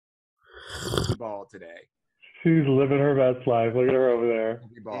bald today. She's living her best life. Look at her over there.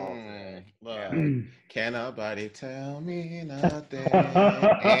 Bald. Can nobody tell me nothing?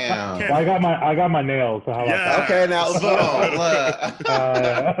 Well, I got my nails. So how about that? Okay, now boom, look.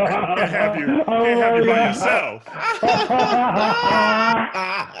 Can't have you by yourself.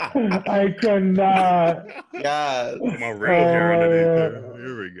 I cannot. Yes. My real hair underneath there.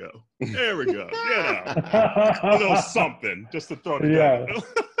 Here we go. A little something just to throw together.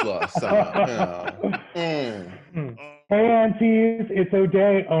 Hey, aunties, it's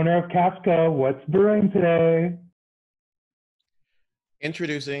Oday, owner of Kaftko. What's brewing today?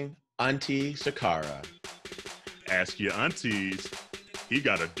 Introducing Auntie Shakara. Ask your aunties. He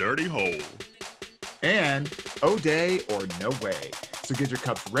got a dirty hole. And Oday or no way. So get your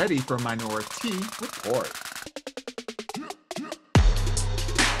cups ready for Minoritea Report.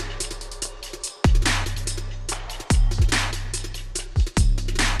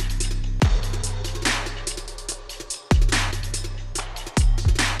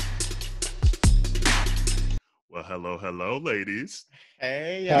 Well, hello, ladies.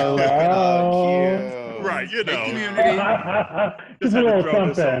 Hey, hello. Cute. Right, you know. Hey, community. Just had to throw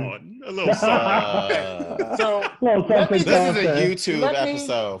this something. on. A little something. This is a YouTube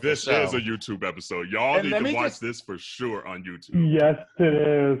episode. This is a YouTube episode. Y'all need to watch this for sure on YouTube. Yes, it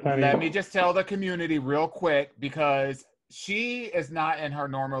is, honey. Let me just tell the community real quick, because she is not in her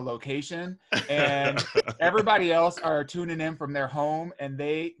normal location, and everybody else are tuning in from their home, and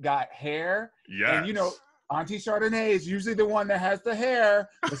they got hair. Yes. And you know, Auntie Chardonnay is usually the one that has the hair,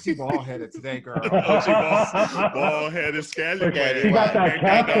 but she bald-headed today, girl. Oh, she bald-headed, scallywag. She got that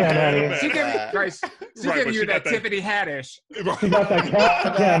Kaftan, honey. She giving you that Tiffany Haddish. She got that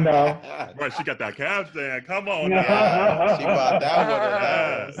Kaftan, though. Right, she got that Kaftan. Come on now. She bought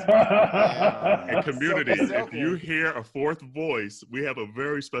that one. And community, if you hear a fourth voice, we have a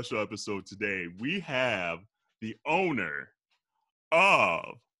very special episode today. We have the owner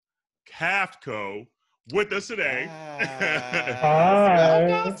of Kaftko with us today.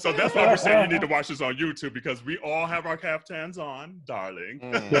 So that's why we're saying you need to watch this on YouTube, because we all have our Kaftans on, darling.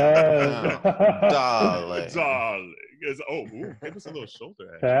 Darling. Give us a little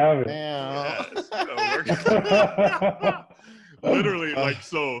shoulder. Yes. Literally, like,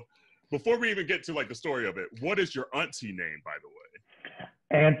 so before we even get to like the story of it, what is your auntie name, by the way?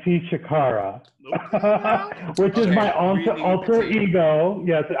 Auntie Shakara, which is my alter ego.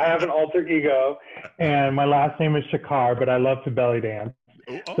 Yes, I have an alter ego, and my last name is Shakar, but I love to belly dance.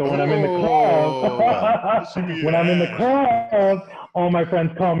 So when I'm in the club, all my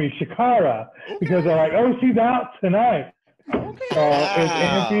friends call me Shakara because they're like, "Oh, she's out tonight." Okay. So it's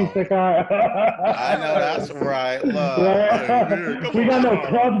Auntie Shakara. I know that's right. Love. We got no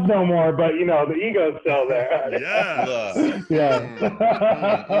clubs no more, but you know the ego's still there. Love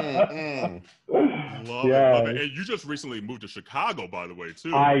it. And you just recently moved to Chicago, by the way,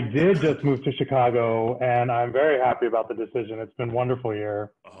 too. I did just move to Chicago, and I'm very happy about the decision. It's been a wonderful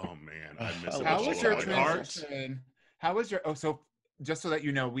year. Oh man, I miss it. How was your transition? How was your? Just so that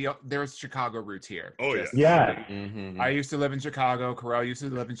you know, there's Chicago roots here. Oh, yeah. Yeah. I used to live in Chicago. Carell used to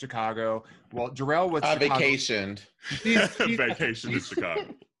live in Chicago. Well, Jarrell was vacationed. Vacationed in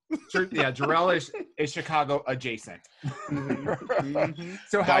Chicago. Yeah, Jarrell is Chicago adjacent.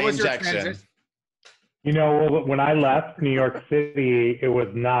 So how was your transition? You know, when I left New York City, it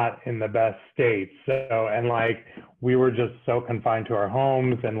was not in the best state. And like, we were just so confined to our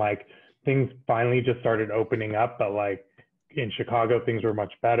homes, and like, things finally just started opening up, but like, in Chicago, things were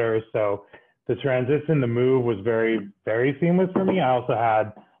much better. So the transition, the move was very, very seamless for me. I also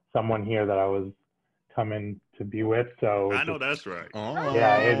had someone here that I was coming to be with. So I know that's right.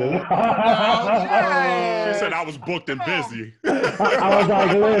 Yeah, it is. She said I was booked and busy. I was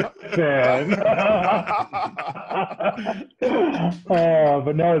like, listen.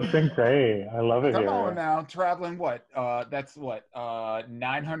 But no, it's been great. I love it here. Come on now, traveling that's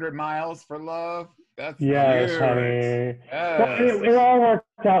 900 miles for love. That's yes, honey. Well, it all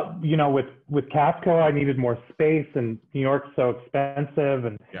worked out, you know, with Kaftko. I needed more space, and New York's so expensive,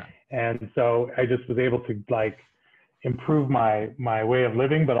 and so I just was able to like improve my way of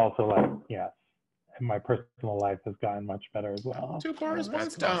living, but also like my personal life has gotten much better as well. 2 birds,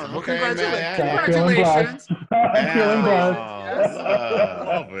 1 stone. Okay, Congratulations. I'm feeling blessed.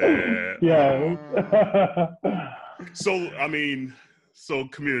 Love it. Yeah. So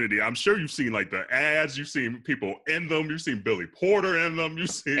community, I'm sure you've seen like the ads, you've seen people in them, you've seen Billy Porter in them, you've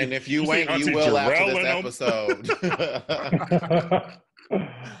seen. And if you ain't, you will after this episode.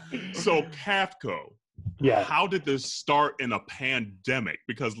 So Kaftko, Yeah. how did this start in a pandemic?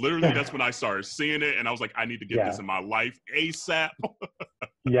 Because literally that's when I started seeing it, and I was like, I need to get this in my life ASAP.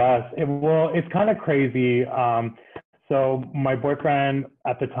 Yes. It's kind of crazy. So my boyfriend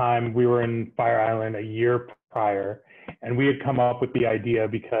at the time, we were in Fire Island a year prior, and we had come up with the idea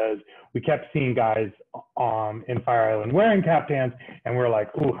because we kept seeing guys in Fire Island wearing caftans, and we're like,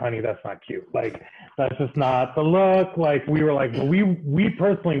 "Ooh, honey, that's not cute. Like, that's just not the look." Like, we were like, we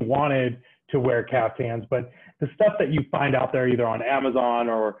personally wanted to wear caftans, but the stuff that you find out there, either on Amazon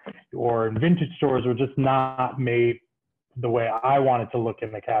or in vintage stores, were just not made the way I wanted to look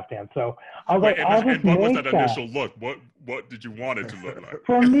in the caftan. So I was and what was that initial look? What did you want it to look like?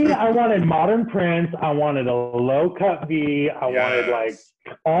 For me, I wanted modern prints. I wanted a low cut V. I wanted like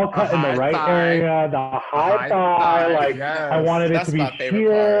all cut in the right area, the high thigh. Like I wanted it to be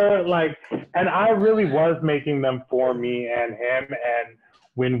sheer. Like, and I really was making them for me and him. And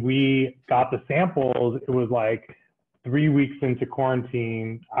when we got the samples, it was like 3 weeks into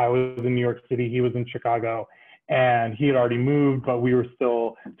quarantine. I was in New York City. He was in Chicago. And he had already moved, but we were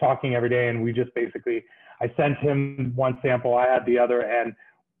still talking every day. And we just basically, I sent him one sample, I had the other. And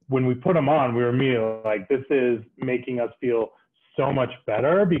when we put them on, we were immediately like, this is making us feel so much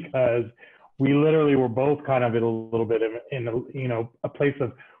better, because we literally were both kind of in a little bit in a place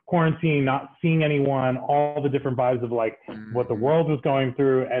of quarantine, not seeing anyone, all the different vibes of like what the world was going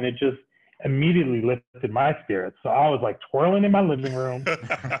through. And it just immediately lifted my spirits. So I was like twirling in my living room,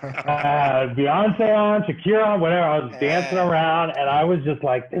 Beyonce on, Shakira on, whatever. I was dancing around, and I was just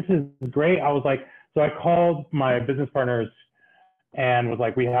like, this is great. I was like, so I called my business partners and was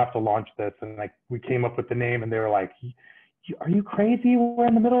like, we have to launch this. And like, we came up with the name, and they were like, are you crazy? We're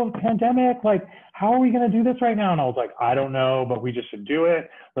in the middle of a pandemic. Like, how are we going to do this right now? And I was like, I don't know, but we just should do it.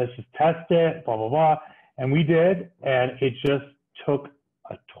 Let's just test it, blah, blah, blah. And we did. And it just took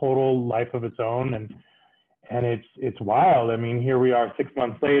a total life of its own, and it's wild. I mean, here we are 6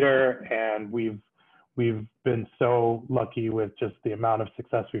 months later, and we've been so lucky with just the amount of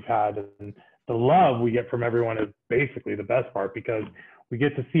success we've had, and the love we get from everyone is basically the best part, because we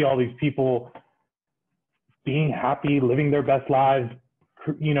get to see all these people being happy, living their best lives,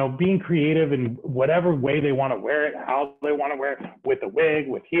 being creative in whatever way they want to wear it, how they want to wear it, with a wig,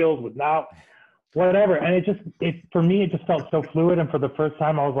 with heels, without, whatever. And for me, it just felt so fluid. And for the first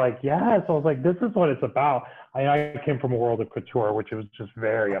time, I was like, yes. I was like, this is what it's about. I came from a world of couture, which was just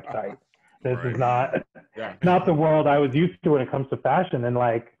very uptight. This is not the world I was used to when it comes to fashion. And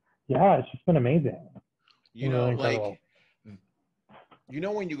like, yeah, it's just been amazing. When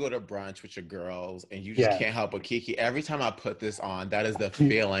you go to brunch with your girls and you just can't help but kiki, every time I put this on, that is the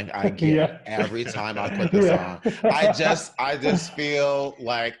feeling I get every time I put this on. I just feel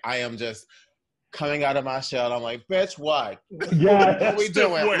like I am just coming out of my shell, and I'm like, bitch, what? Yeah. What are we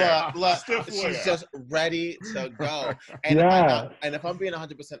doing? Look, she's just ready to go. And if I'm being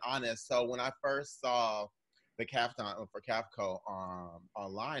 100% honest, so when I first saw the Kaftan for Kaftko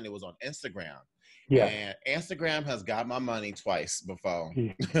online, it was on Instagram. Yeah. And Instagram has got my money twice before.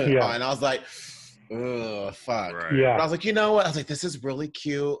 Yeah. And I was like, ugh, fuck. Right. Yeah. But I was like, you know what? I was like, this is really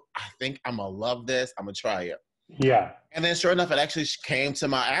cute. I think I'm going to love this. I'm going to try it. Yeah. And then sure enough, it actually came to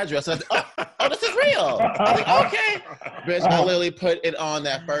my address. I was like, oh, this is real. I was like, okay. Bitch, I literally put it on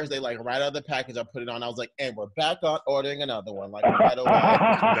that first day, like right out of the package, I put it on. I was like, and we're back on ordering another one, like right away.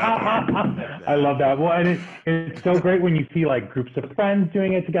 I love that. Well, and it's so great when you see like groups of friends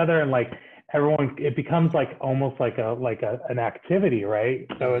doing it together, and like everyone, it becomes like almost like an activity, right?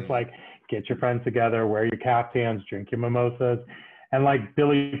 So it's like, get your friends together, wear your caftans, drink your mimosas. And like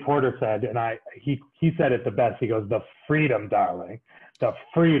Billy Porter said, and he said it the best. He goes, "The freedom, darling, the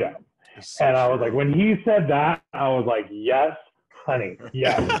freedom." So and I was like, when he said that, I was like, yes, honey,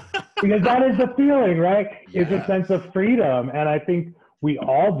 yes, because that is the feeling, right? Yes. It's a sense of freedom, and I think we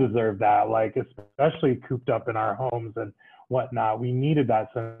all deserve that. Like, especially cooped up in our homes and whatnot, we needed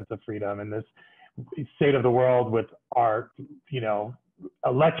that sense of freedom in this state of the world with our,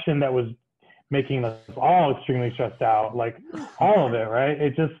 election that was making us all extremely stressed out, like all of it, right?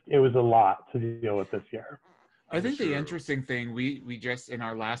 It was a lot to deal with this year. I think the interesting thing, we just, in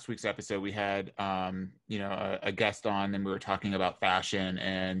our last week's episode, we had, a guest on, and we were talking about fashion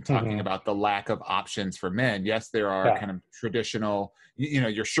and talking about the lack of options for men. Yes, there are kind of traditional,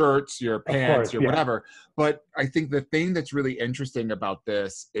 your shirts, your pants, your whatever. But I think the thing that's really interesting about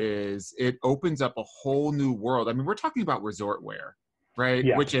this is it opens up a whole new world. I mean, we're talking about resort wear, right?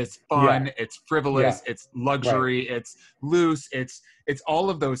 Yeah. Which is fun, it's frivolous, it's luxury, it's loose, it's all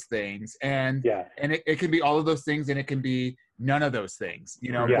of those things. And it can be all of those things, and it can be none of those things,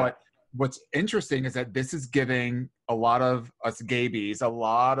 but what's interesting is that this is giving a lot of us gabies a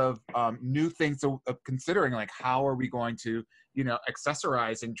lot of new things to considering, like how are we going to, you know,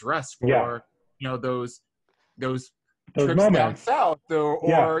 accessorize and dress for, you know, those trips moments down south,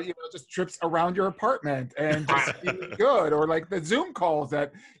 or you know, just trips around your apartment and just feeling good, or like the Zoom calls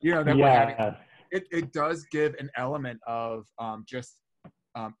that, you know, that we're having. It does give an element of just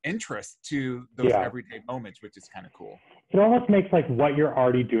interest to those everyday moments, which is kind of cool. It almost makes like what you're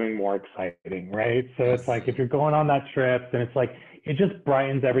already doing more exciting, right? So it's like if you're going on that trip, then it's like it just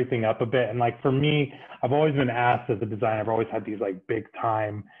brightens everything up a bit. And like for me, I've always been asked as a designer, I've always had these like big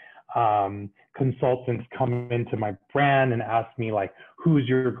time consultants come into my brand and ask me like, who's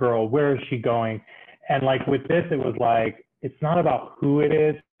your girl? Where is she going? And like with this, it was like, it's not about who it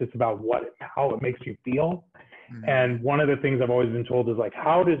is, it's about how it makes you feel. Mm-hmm. And one of the things I've always been told is like,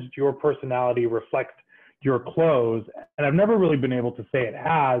 how does your personality reflect your clothes? And I've never really been able to say it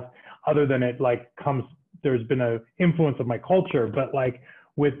has, other than it like there's been an influence of my culture. But like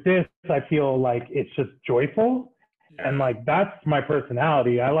with this, I feel like it's just joyful. And like, that's my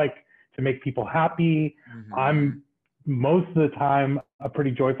personality. I like to make people happy. Mm-hmm. I'm most of the time a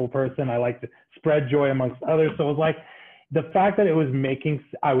pretty joyful person. I like to spread joy amongst others. So it was like, the fact that I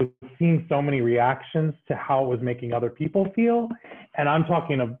was seeing so many reactions to how it was making other people feel. And I'm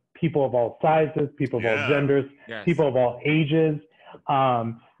talking of people of all sizes, people of all genders, people of all ages.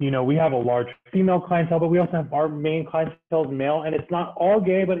 You know, we have a large female clientele, but we also have our main clientele is male, and it's not all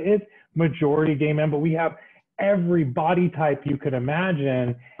gay, but it's majority gay men, but we have every body type you could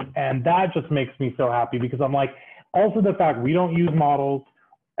imagine. And that just makes me so happy, because I'm like, also the fact we don't use models.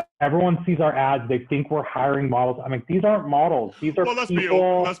 Everyone sees our ads, they think we're hiring models. I mean, these aren't models. These are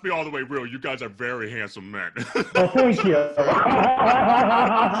people. Let's be all the way real. You guys are very handsome men. Well, thank you. I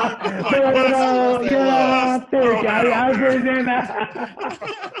appreciate that.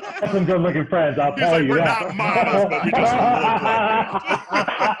 That's some good-looking friends, I'll tell you we're that. Not models, but we just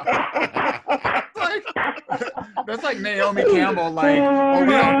That's like Naomi Campbell, like,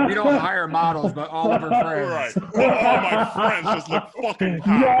 we don't hire models, but all of her friends. Right. Well, all my friends just look fucking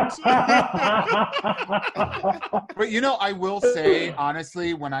hot. But you know, I will say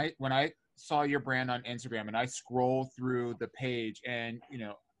honestly, when I saw your brand on Instagram and I scroll through the page, and you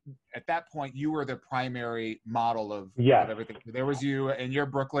know, at that point you were the primary model of everything. There was you in your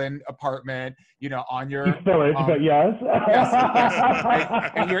Brooklyn apartment, you know, on your East Village, but yes,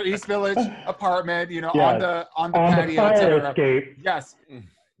 in your East Village apartment, you know, on the patio, fire escape. Yes,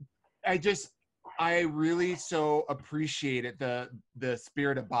 I really so appreciated the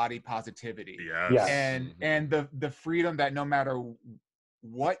spirit of body positivity, and the freedom that no matter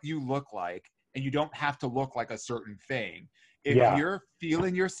what you look like, and you don't have to look like a certain thing. If you're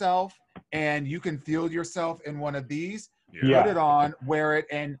feeling yourself and you can feel yourself in one of these, put it on, wear it,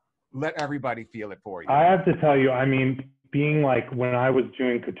 and let everybody feel it for you. I have to tell you, I mean, being like when I was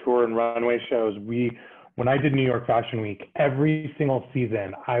doing couture and runway shows, when I did New York Fashion Week, every single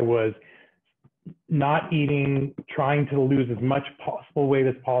season, I was not eating, trying to lose as much possible weight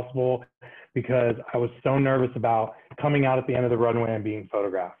as possible, because I was so nervous about coming out at the end of the runway and being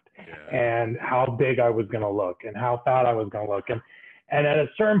photographed. And how big I was going to look and how fat I was going to look. And at a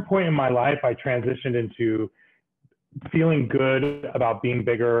certain point in my life, I transitioned into feeling good about being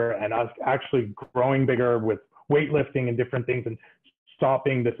bigger and us actually growing bigger with weightlifting and different things, and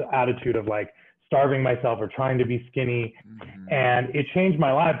stopping this attitude of like starving myself or trying to be skinny. Mm-hmm. And it changed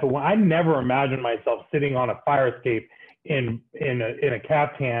my life. But I never imagined myself sitting on a fire escape in a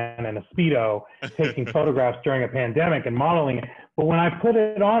caftan and a Speedo taking photographs during a pandemic and modeling it. But when I put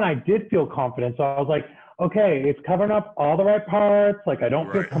it on, I did feel confident. So I was like, okay, it's covering up all the right parts. Like I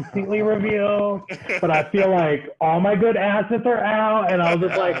don't feel completely revealed, but I feel like all my good assets are out. And I was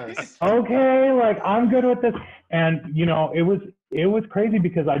just like, okay, like I'm good with this. And you know, it was crazy,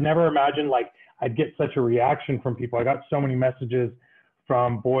 because I never imagined like I'd get such a reaction from people. I got so many messages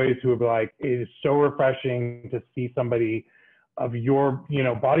from boys who would be like, it is so refreshing to see somebody of your, you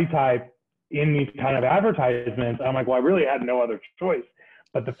know, body type in these kind of advertisements. I'm like, well, I really had no other choice.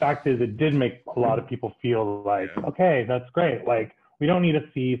 But the fact is, it did make a lot of people feel like, okay, that's great. Like, we don't need to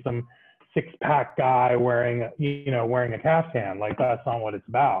see some six-pack guy wearing a caftan. Like, that's not what it's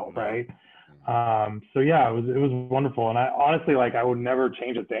about, right? So yeah, it was wonderful. And I honestly, like, I would never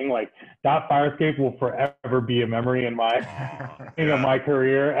change a thing. Like, that fire escape will forever be a memory in my my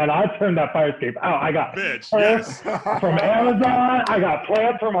career. And I turned that fire escape out. I got plants from Amazon. I got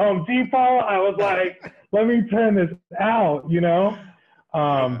plants from Home Depot. I was like, let me turn this out, you know?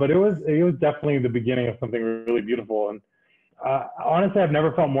 But it was definitely the beginning of something really beautiful. And honestly, I've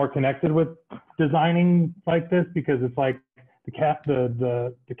never felt more connected with designing like this, because it's like the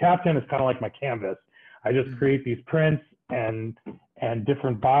Kaftan is kind of like my canvas. I just create these prints and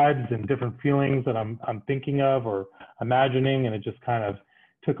different vibes and different feelings that I'm thinking of or imagining, and it just kind of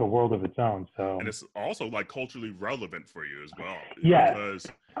took a world of its own. So, and it's also like culturally relevant for you as well. Yes. Because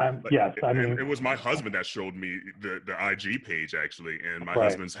yes, I mean, it was my husband that showed me the IG page actually, and my right.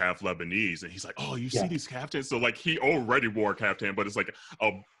 husband's half Lebanese, and he's like, "Oh, you see these caftans?" So like he already wore a caftan, but it's like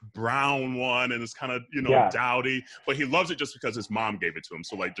a brown one, and it's kind of dowdy, but he loves it just because his mom gave it to him.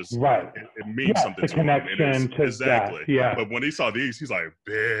 So like just right, it means something to connection him. to exactly. That. Yeah. But when he saw these, he's like,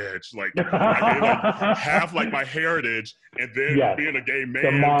 "Bitch, like I gave like half like my heritage, and then being a gay man,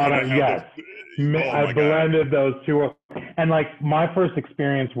 the modern, I blended those two. And like my first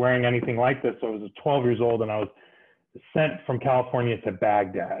experience wearing anything like this, so I was 12 years old and I was sent from California to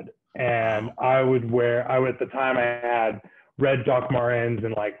Baghdad. And I would at the time I had red Doc Martens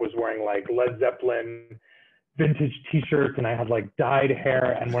and like was wearing like Led Zeppelin vintage t-shirts, and I had like dyed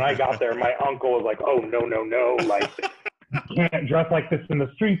hair. And when I got there, my uncle was like, "Oh, no, like you can't dress like this in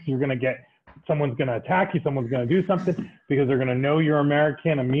the streets. Someone's going to attack you. Someone's going to do something because they're going to know you're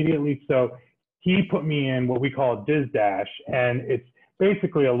American immediately." So he put me in what we call a diz dash, and it's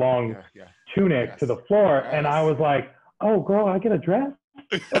basically a long tunic to the floor. And I was like, "Oh, girl, I get a dress?"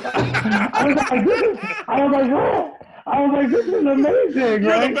 I was like, "This is amazing,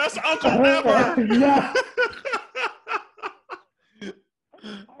 You're right?" the best uncle ever. Yeah.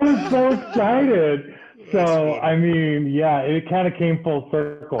 I was so excited. So, I mean, it kind of came full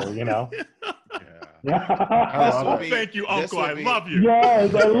circle, you know? Thank you, Uncle. I love you.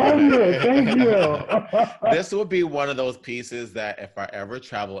 Yes, I love you. Thank you. This will be one of those pieces that if I ever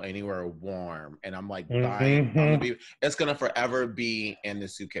travel anywhere warm and I'm like buying, it's gonna forever be in the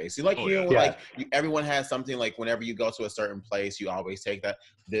suitcase. You everyone has something like whenever you go to a certain place, you always take that.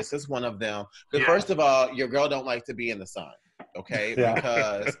 This is one of them. Because first of all, your girl don't like to be in the sun. Okay,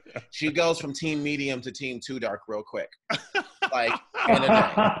 because she goes from team medium to team too dark real quick, like in a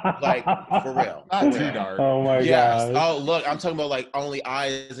day, like for real. Not too dark. Oh my god. Oh look, I'm talking about like only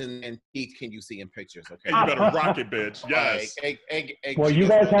eyes and teeth can you see in pictures. Okay, you better rock it, bitch. Yes. Well, you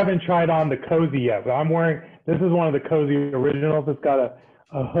guys haven't tried on the cozy yet, but I'm wearing. This is one of the cozy originals. It's got a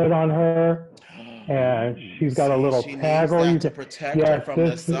hood on her. And she's got a little tag to protect her from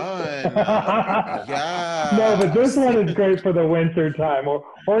the sun. No, but this one is great for the winter time or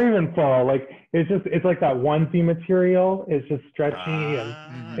even fall. Like it's like that onesie material. It's just stretchy and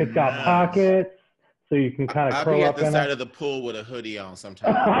it's got pockets, so you can kind of curl up in it. I'll be at the side of the pool with a hoodie on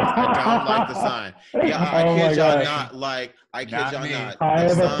sometimes. I don't like the sun. I kid y'all not. Like I kid y'all not. I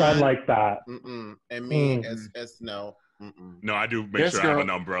have a friend like that. And me, it's no. No, I do make sure I have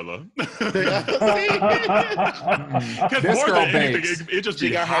an umbrella. Because more than anything, it just be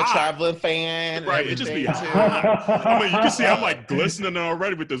got hot. her traveling fan. Right, it just be hot. I mean, you can see I'm like glistening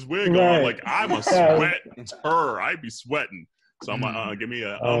already with this wig on. Like I'm a sweater. I'd be sweating. So I'm like, give me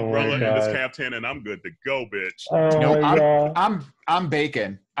an umbrella and this caftan, and I'm good to go, bitch. I'm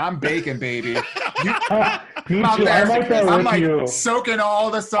baking. I'm baking, baby. I'm like soaking all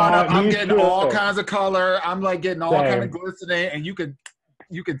the sun up. I'm getting all kinds of color. I'm like getting all kind of glistening, and you can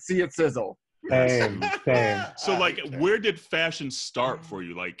see it sizzle. Same. So like, where did fashion start for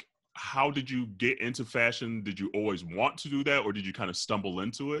you? Like, how did you get into fashion? Did you always want to do that, or did you kind of stumble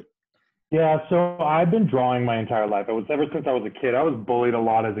into it? Yeah, so I've been drawing my entire life. Ever since I was a kid. I was bullied a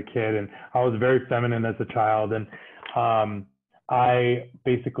lot as a kid, and I was very feminine as a child. And I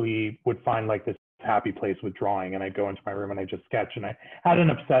basically would find like this happy place with drawing, and I'd go into my room and I just sketch. And I had an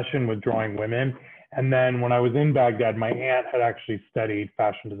obsession with drawing women. And then when I was in Baghdad, my aunt had actually studied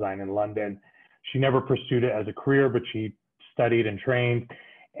fashion design in London. She never pursued it as a career, but she studied and trained.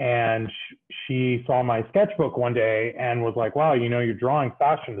 And she saw my sketchbook one day and was like, "Wow, you're drawing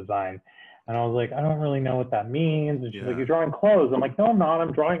fashion design." And I was like, "I don't really know what that means." And she's like, "You're drawing clothes." I'm like, "No, I'm not.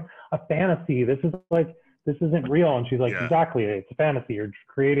 I'm drawing a fantasy. This isn't real." And she's like, "Exactly. It's a fantasy. You're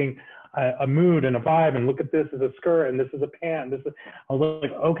creating a mood and a vibe. And look at this as a skirt, and this is a pant. I was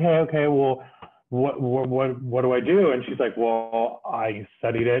like, okay. Well, what do I do?" And she's like, "Well, I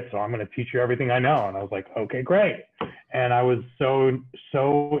studied it, so I'm going to teach you everything I know." And I was like, "Okay, great." And I was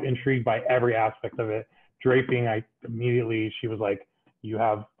so intrigued by every aspect of it. Draping, she was like, "You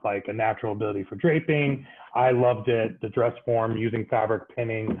have like a natural ability for draping." I loved it. The dress form, using fabric,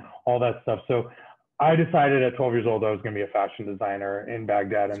 pinning, all that stuff. So I decided at 12 years old I was going to be a fashion designer in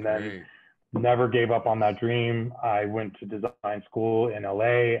Baghdad, and then never gave up on that dream. I went to design school in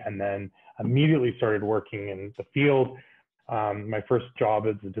LA and then immediately started working in the field. My first job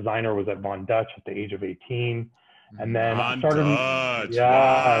as a designer was at Von Dutch at the age of 18. And then I started. Dutch. Yes.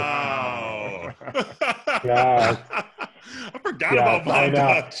 Wow. Yes. I forgot about Von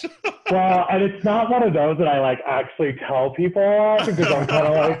Dutch. Well, and it's not one of those that I like actually tell people because I'm kind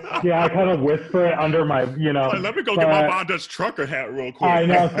of like, I kind of whisper it under my, Like, let me go get my Von Dutch trucker hat real quick. I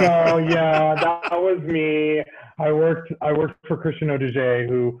know. So that was me. I worked for Christian Oday,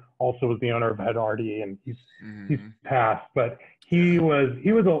 who also was the owner of Head Hardy, and he's passed, but he was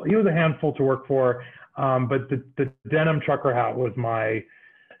a handful to work for. But the denim trucker hat was my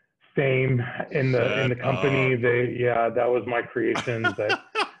fame in the company. That was my creation that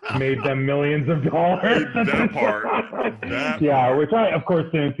made them millions of dollars. That part. Which I of course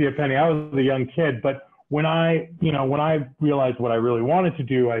didn't see a penny. I was a young kid, but when I realized what I really wanted to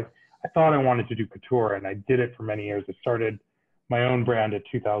do, I thought I wanted to do couture, and I did it for many years. I started my own brand in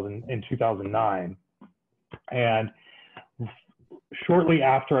 2009, and shortly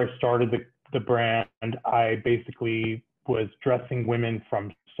after I started the brand, I basically was dressing women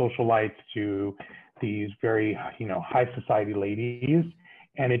from socialites to these very, high society ladies.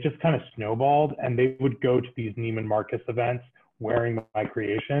 And it just kind of snowballed, and they would go to these Neiman Marcus events wearing my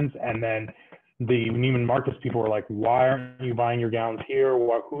creations. And then the Neiman Marcus people were like, why aren't you buying your gowns here?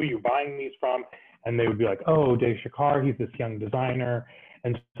 Who are you buying these from? And they would be like, oh, Oday Shakar, he's this young designer.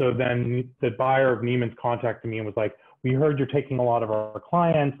 And so then the buyer of Neiman's contacted me and was like, we heard you're taking a lot of our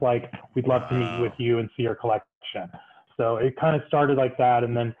clients. Like, we'd love to meet with you and see your collection. So it kind of started like that.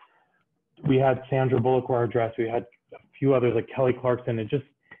 And then we had Sandra Bullock wear our dress. We had a few others like Kelly Clarkson. It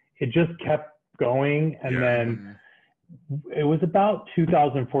just kept going. And then it was about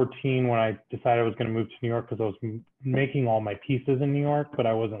 2014 when I decided I was going to move to New York, because I was making all my pieces in New York, but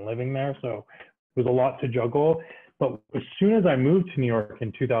I wasn't living there. So it was a lot to juggle. But as soon as I moved to New York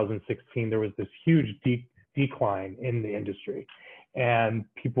in 2016, there was this huge decline in the industry, and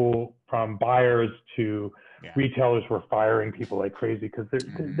people from buyers to retailers were firing people like crazy because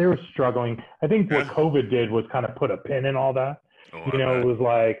they were struggling. I think what COVID did was kind of put a pin in all that. It was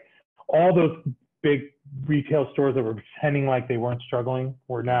like all those big retail stores that were pretending like they weren't struggling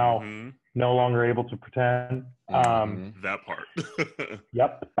were now no longer able to pretend. That part.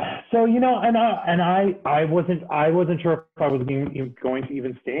 Yep. So, and I wasn't sure if I was going to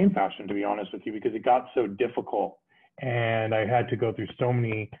even stay in fashion, to be honest with you, because it got so difficult, and I had to go through so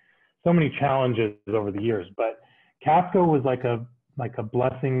many challenges over the years. But Kaftko was like a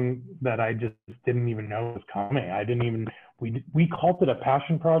blessing that I just didn't even know was coming. We called it a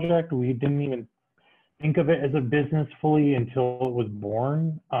passion project. We didn't even think of it as a business fully until it was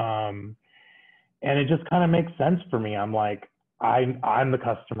born. And it just kind of makes sense for me. I'm like, I'm the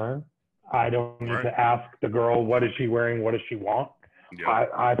customer. I don't need to ask the girl, what is she wearing? What does she want? Yep.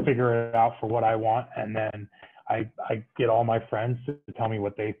 I figure it out for what I want. And then I get all my friends to tell me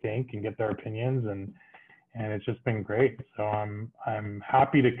what they think and get their opinions. And it's just been great. So I'm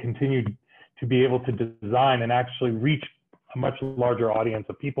happy to continue to be able to design and actually reach a much larger audience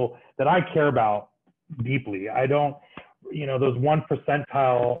of people that I care about deeply. I don't, those 1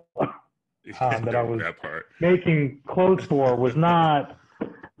 percentile that I was making clothes for was not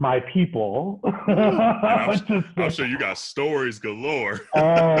my people. I'm sure you got stories galore.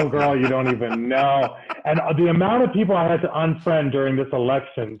 Oh, girl, you don't even know. And the amount of people I had to unfriend during this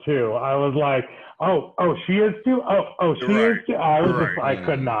election too. I was like, oh, she is too. Oh, she is too. I was just, I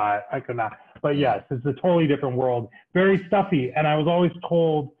could not. But yes, it's a totally different world. Very stuffy, and I was always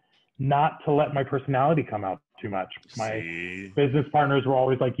told not to let my personality come out too much. My business partners were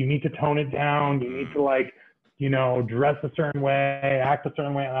always like, you need to tone it down. You need to dress a certain way, act a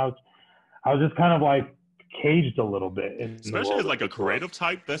certain way. And I was just kind of like caged a little bit. Especially as like a creative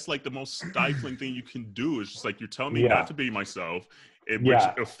type, that's like the most stifling thing you can do. It's just like, you're telling me not to be myself, which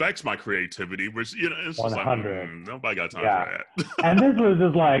affects my creativity, which, it's just 100. Like, nobody got time for that. And this was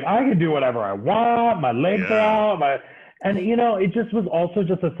just like, I can do whatever I want. My legs are out. And, it just was also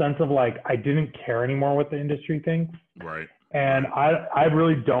just a sense of like, I didn't care anymore what the industry thinks. Right. And I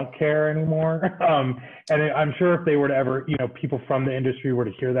really don't care anymore. And I'm sure if they were to ever, people from the industry were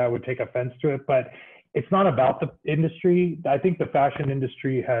to hear that, would take offense to it. But it's not about the industry. I think the fashion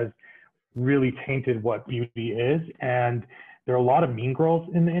industry has really tainted what beauty is. And there are a lot of mean girls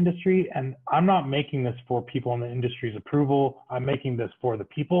in the industry. And I'm not making this for people in the industry's approval. I'm making this for the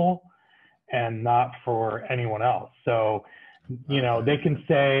people and not for anyone else. So, they can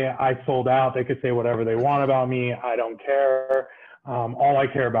say I sold out. They could say whatever they want about me. I don't care. All I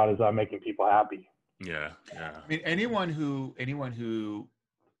care about is I'm making people happy. Yeah. I mean, anyone who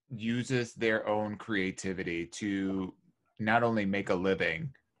uses their own creativity to not only make a living,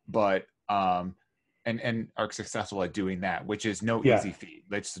 but and are successful at doing that, which is no Yeah. easy feat.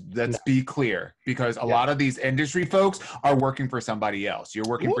 Let's be clear, because a lot of these industry folks are working for somebody else. You're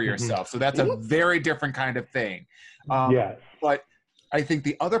working for yourself. So that's a very different kind of thing. Yes. But I think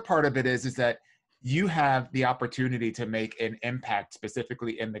the other part of it is that you have the opportunity to make an impact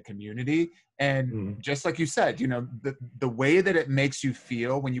specifically in the community. And just like you said, you know, the way that it makes you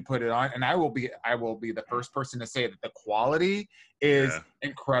feel when you put it on, and I will be the first person to say that the quality is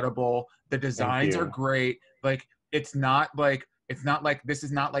incredible. The designs are great. Like, it's not like this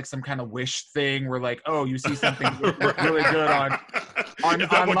is not like some kind of wish thing where like, oh, you see something that's really good on I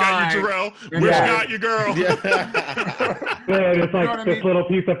got you, Jarrell. Wish got you, girl. Yeah, it's like this little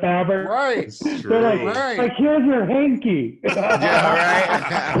piece of fabric. Right. They're like, here's your hanky. Yeah,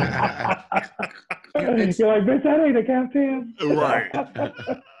 right. You're like, bitch, that ain't a Kaftan. Right.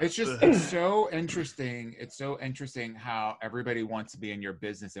 It's so interesting. It's so interesting how everybody wants to be in your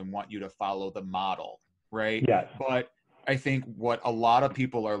business and want you to follow the model, right? Yes. But I think what a lot of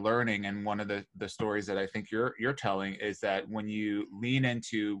people are learning, and one of the stories that I think you're telling, is that when you lean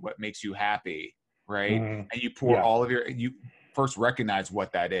into what makes you happy, right, and you pour all of you first recognize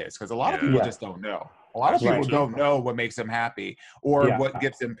what that is, because a lot of people just don't know. A lot of people don't know what makes them happy or what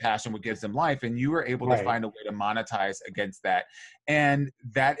gives them passion, what gives them life, and you were able to find a way to monetize against that, and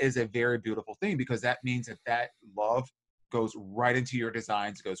that is a very beautiful thing, because that means that love goes right into your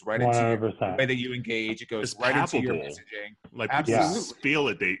designs, goes right into the way that you engage, it goes right into your messaging. Like, people feel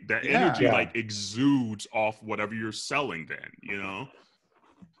it. That energy like exudes off whatever you're selling then, you know?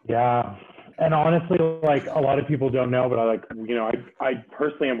 Yeah. And honestly, like, a lot of people don't know, but I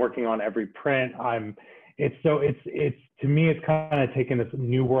personally am working on every print. It's to me, it's kind of taken this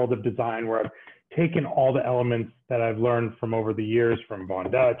new world of design where I've taken all the elements that I've learned from over the years, from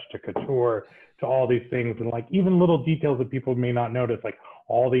Von Dutch to couture to all these things, and like even little details that people may not notice, like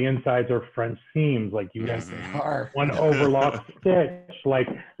all the insides are French seams, like you guys are one overlock stitch. Like,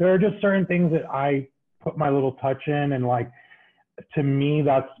 there are just certain things that I put my little touch in, and like, to me,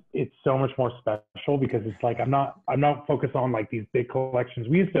 it's so much more special, because it's like I'm not focused on like these big collections.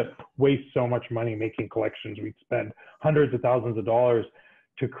 We used to waste so much money making collections. We'd spend hundreds of thousands of dollars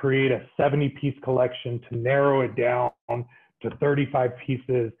to create a 70-piece collection, to narrow it down to 35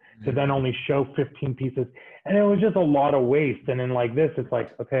 pieces, to then only show 15 pieces. And it was just a lot of waste. And then like this, it's like,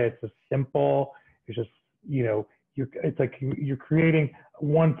 okay, it's just simple. It's just, you know, it's like you're creating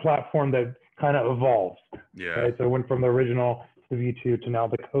one platform that kind of evolves. Yeah. Right? So it went from the original to V2 to now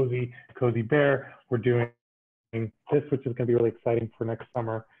the Cozy Bear. We're doing this, which is going to be really exciting for next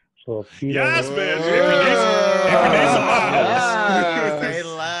summer. So yes, man. If you need some models. They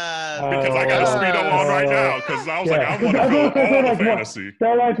love. Because I got a Speedo on right now, because I was like, I want to feel all the fantasy.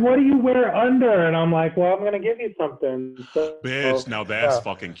 They're like, what do you wear under? And I'm like, well, I'm going to give you something. So, bitch, now that's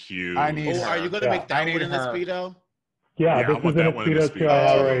fucking cute. I need her. Are you going to make that one in a Speedo? Yeah, this is in a Speedo too. I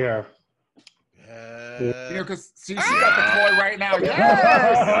have right here. You know, because she got the toy right now.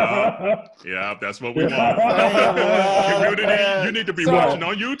 Yes! Yeah, that's what we want. Community, you need to be watching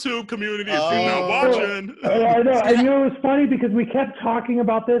on YouTube, community, if you're not watching. I know. And you know, it was funny because we kept talking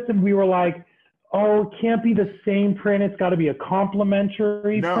about this and we were like, oh, it can't be the same print. It's got to be a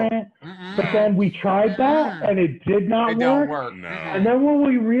complimentary print. But then we tried that and it did not work. Don't work. No. And then what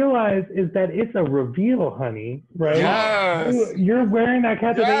we realized is that it's a reveal, honey, right? Yes. You're wearing that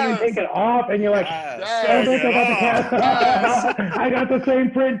cat, then you take it off and you're like, I got the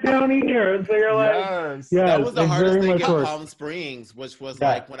same print down here. So you're like, that was the hardest thing in Palm Springs, which was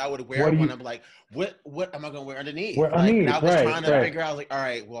like when I would wear one, I'm like, what am I going to wear underneath? And I was trying to figure out, like, all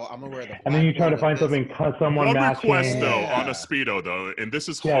right, well, I'm going to wear the black. And then you try to find something someone matching. One request, though, on a Speedo, though, and this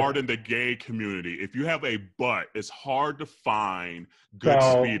is hard in the gay community. If you have a butt, it's hard to find good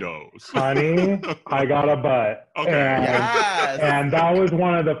Speedos. Honey, I got a butt. Okay. And that was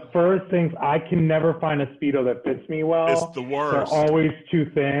one of the first things. I can never find a Speedo that fits me well. It's the worst. They're always too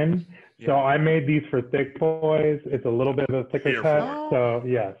thin. So I made these for thick boys. It's a little bit of a thicker cut. So,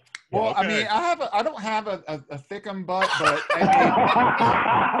 yes. Well, I mean, I don't have a thickum butt, but I mean,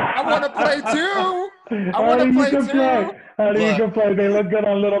 I want to play too. I want to play too. You can play. They look good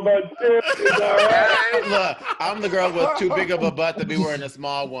on little butts too. Right? Look, I'm the girl with too big of a butt to be wearing the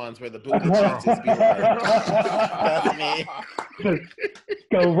small ones where the booty cheeks is be wearing. That's me. Just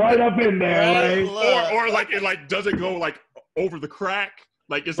go right up in there, right? Or like it does it go like over the crack?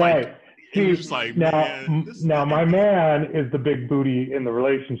 Like it's like. See, just like, now my man is the big booty in the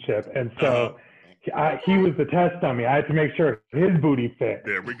relationship, and so he was the test dummy. I had to make sure his booty fit.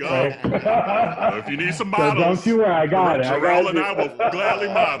 There we go. Right? Well, if you need some models, so don't you worry, I got it. Jarrell and I will gladly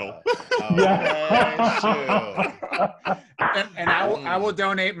model. And I will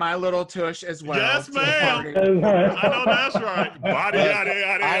donate my little tush as well. Yes, ma'am. I know that's right. Body,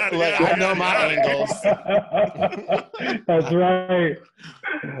 I know my angles. That's right.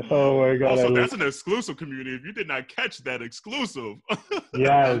 Oh my God. Also, that's an exclusive community. If you did not catch that exclusive. I'm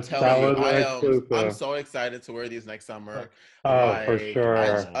Yes, telling you, exclusive. I'm so excited to wear these next summer. Oh, for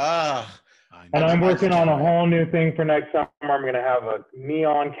sure. And I'm working on a whole new thing for next summer. I'm going to have a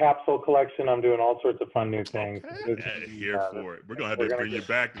neon capsule collection. I'm doing all sorts of fun new things. Okay. Here for it. We're going to have to bring you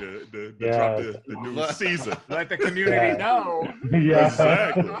back to drop the new season. Let the community know. Yeah.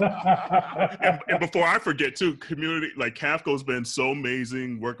 Exactly. and before I forget, too, community, like Kaftko's been so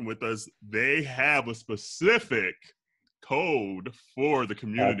amazing working with us. They have a specific code for the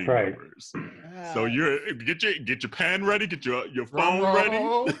community members. So get your pen ready, get your phone ready.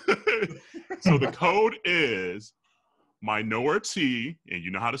 So the code is Minoritea, and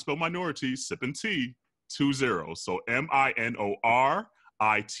you know how to spell Minority, sipping tea, 20. So MINORITEA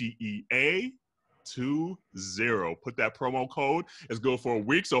 20. Put that promo code. It's good for a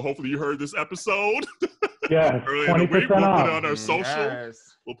week, so hopefully you heard this episode. Yeah, early in the week. We'll put it on our social. Yes.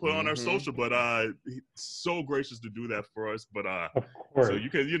 We'll put it on our social, but he's so gracious to do that for us. But of course. so you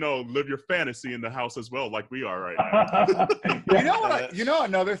can, live your fantasy in the house as well, like we are right now. You know what?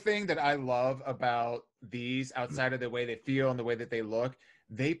 Another thing that I love about these, outside of the way they feel and the way that they look,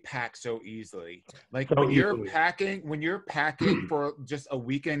 they pack so easily. Like so when you're packing for just a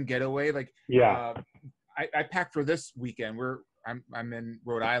weekend getaway, like I packed for this weekend. I'm in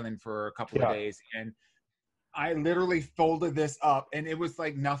Rhode Island for a couple of days, and I literally folded this up, and it was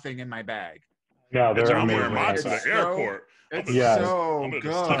like nothing in my bag. No, I'm wearing mine to the airport. It's so I'm gonna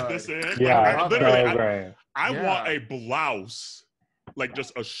good. just tuck this in. Yeah, I want a blouse, like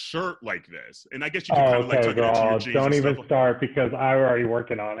just a shirt like this, and I guess you can kind of like tuck it into your jeans. Don't even start because I'm already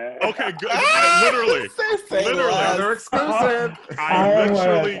working on it. Okay, good. Literally, they're exclusive.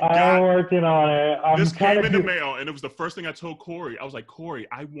 I'm working on it. This came in the mail, and it was the first thing I told Corey. I was like, Corey,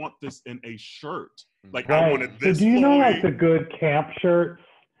 I want this in a shirt. Like I wanted this. So do you know like the good camp shirts,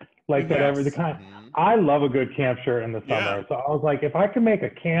 like that? The kind. I love a good camp shirt in the summer. Yeah. So I was like, if I can make a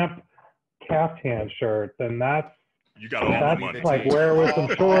camp caftan shirt, then that's. You got all the money. Like wear with some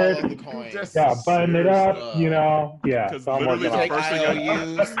shorts. Button it up, Yeah. Because so literally the first thing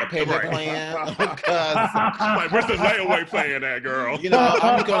IOUs, a payment plan. Like, where's the layaway plan at, girl?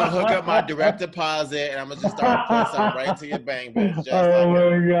 I'm gonna hook up my direct deposit and I'm gonna just start putting something right to your bank. My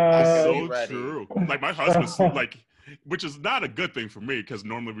God. So true. Like my husband's like, which is not a good thing for me because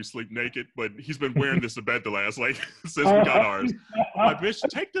normally we sleep naked, but he's been wearing this to bed the last since we got ours. I'm like, bitch,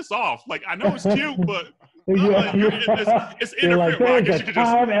 take this off. Like I know it's cute, but it's interfering. Like, well, I guess you could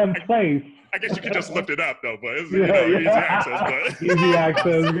just time and place. I guess you could just lift it up though, but it's easy access. But easy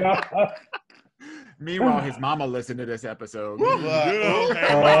access. Meanwhile, his mama listened to this episode.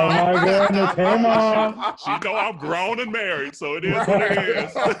 Hey, my goodness, hey, Mom. She know I'm grown and married, so it is what it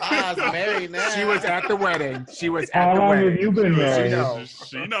is. I was married now. She was at the wedding. How long have you been married?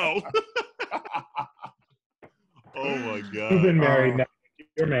 She know. Oh my God. You've been married now.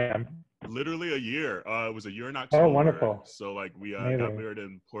 Your man. Literally a year. It was a year in October. Oh, wonderful. So like we got married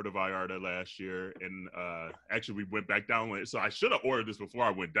in Puerto Vallarta last year, and actually we went back down. So I should have ordered this before I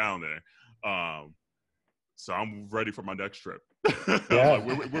went down there. So I'm ready for my next trip. Yeah.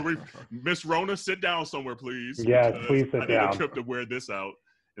 Like, Miss Rona, sit down somewhere, please. Yeah, please sit down. I need a trip to wear this out,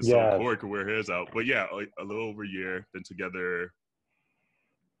 and so Corey could wear his out. But yeah, a little over a year. Been together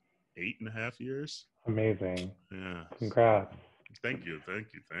 8.5 years. Amazing. Yeah. Congrats. Thank you.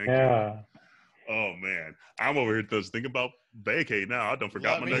 Yeah. Oh man, I'm over here just thinking about vacay now. I don't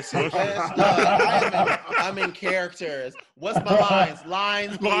forgot my next question. I'm in characters. What's my lines?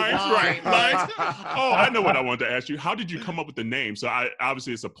 Lines. Oh, I know what I wanted to ask you. How did you come up with the name? So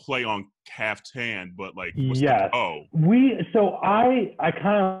obviously it's a play on Kaftan, but like what's I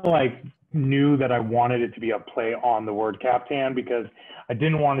kind of like knew that I wanted it to be a play on the word Kaftan because I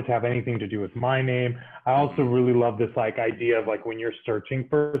didn't want it to have anything to do with my name. I also really love this like idea of like when you're searching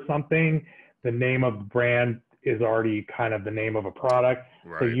for something, the name of the brand is already kind of the name of a product.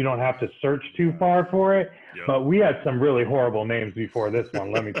 Right. So you don't have to search too far for it. Yep. But we had some really horrible names before this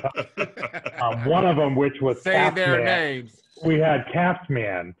one, let me tell you. One of them, which was their names. We had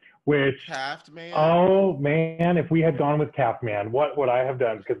Kaftman, which, Kaftman? Oh man, if we had gone with Kaftman, what would I have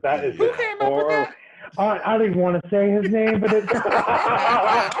done? Because that is Who came up with that? I don't even want to say his name, but I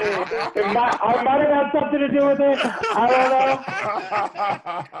might have had something to do with it.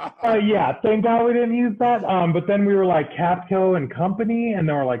 I don't know. Yeah, thank God we didn't use that. But then we were like Kaftko and Company, and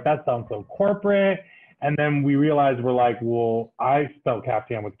they were like, that sounds so corporate. And then we realized we're like, well, I spell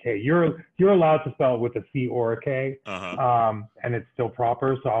Kaftan with a K. You're allowed to spell it with a C or a K, and it's still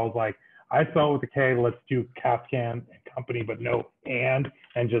proper. So I was like, I spell it with a K. Let's do Kaftan Company, but no and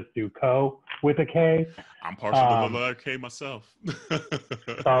just do Co with a K. I'm partial to the letter K myself. So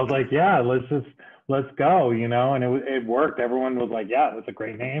I was like, yeah, let's go, you know, and it worked. Everyone was like, yeah, that's a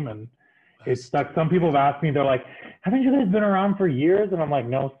great name, and it stuck. Some people have asked me, they're like, haven't you guys been around for years? And I'm like,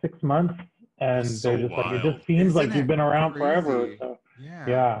 no, 6 months. And they're just like, it just seems like you've been around forever. So,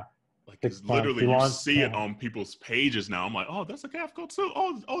 yeah. Like, it's literally, you see it on people's pages now. I'm like, oh, that's a Kaftko too.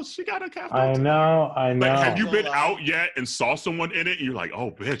 Oh, she got a Kaftko I too. know. Like, have you been out yet and saw someone in it? And you're like, oh,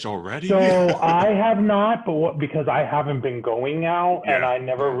 bitch, already? So I have not, but because I haven't been going out, and I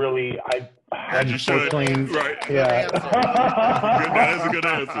never really, as you should. Right. Yeah. That is a good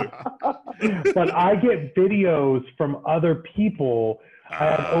answer. But I get videos from other people.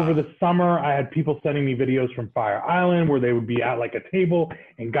 Over the summer, I had people sending me videos from Fire Island where they would be at like a table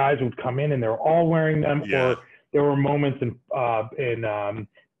and guys would come in and they're all wearing them. Or there were moments in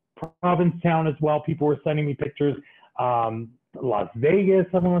Provincetown as well. People were sending me pictures. Las Vegas,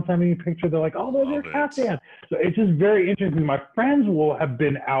 someone sent me a picture. They're like, oh, those are Kaftan. So it's just very interesting. My friends will have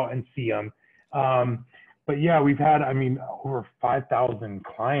been out and see them. But yeah, we've had, over 5,000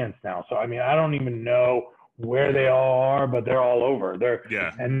 clients now. So, I don't even know where they all are, but they're all over.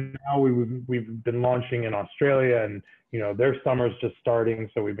 And now we've been launching in Australia, and their summer's just starting,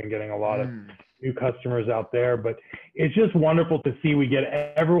 so we've been getting a lot of new customers out there. But it's just wonderful to see we get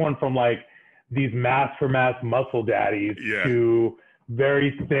everyone from like these mass muscle daddies to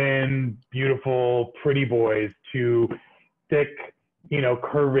very thin, beautiful, pretty boys to thick,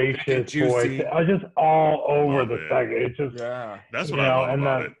 curvaceous boys. Just all over the second. It's just that's what I love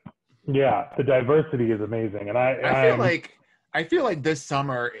about it. Yeah, the diversity is amazing, and I feel like this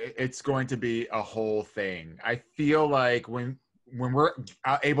summer it's going to be a whole thing. I feel like when we're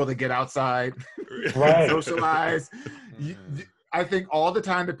able to get outside, socialize, I think all the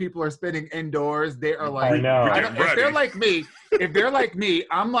time that people are spending indoors, they are like, if they're like me,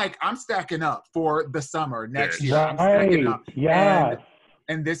 I'm stacking up for the summer next year. I'm stacking up.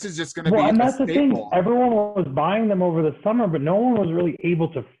 And this is just going to be and a that's staple. The thing. Everyone was buying them over the summer, but no one was really able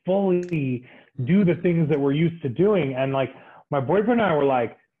to fully do the things that we're used to doing. And like my boyfriend and I were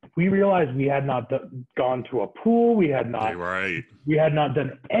like, we realized we had not gone to a pool. We had not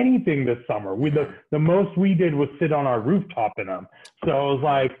done anything this summer. The most we did was sit on our rooftop in them. So I was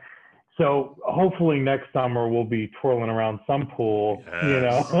like, so hopefully next summer we'll be twirling around some pool,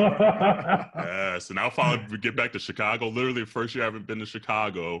 Yes, and I'll finally get back to Chicago. Literally the first year I haven't been to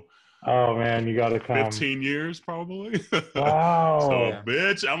Chicago. Oh man, you gotta come. 15 years probably. Wow. So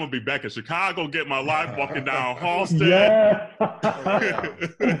bitch, I'm gonna be back in Chicago, get my life walking down Halsted.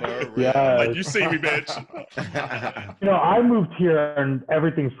 Yeah. Like you see me, bitch. I moved here and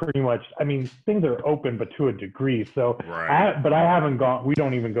everything's pretty much, things are open, but to a degree. So, but I haven't gone, we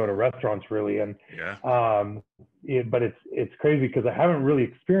don't even go to restaurants really. And, but it's crazy because I haven't really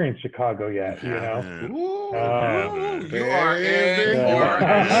experienced Chicago yet, You are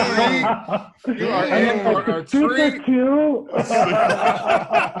in for a treat.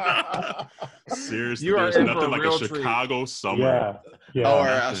 Seriously, there's nothing like a Chicago summer. Or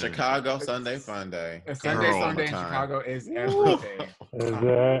a Chicago Sunday Fun Day. A Sunday in Chicago is everything.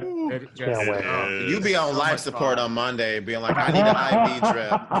 You be on life support on Monday, being like, I need an IV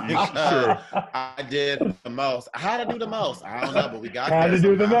drip because I did the most. How to do the most? I don't know, but we got how to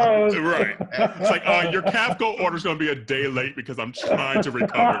do the most. Right. It's like your Kaftko order's gonna be a day late because I'm trying to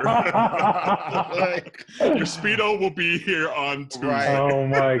recover. Your Speedo will be here on Tuesday. Right. Oh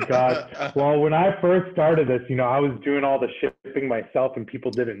my God. Well, when I first started this, I was doing all the shipping myself and people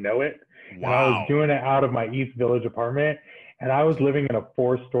didn't know it. Wow. And I was doing it out of my East Village apartment, and I was living in a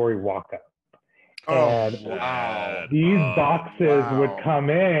 4-story walk-up. And these boxes would come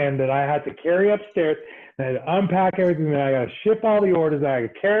in that I had to carry upstairs, and I'd unpack everything, and I got to ship all the orders, and I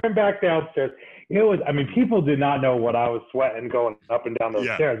could carry them back downstairs. It was, people did not know what I was sweating going up and down those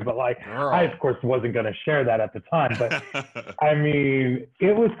stairs, but I of course wasn't going to share that at the time, but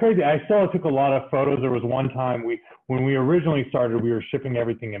it was crazy. I still took a lot of photos. There was one time when we originally started, we were shipping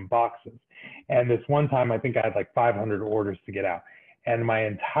everything in boxes. And this one time, I think I had like 500 orders to get out. And my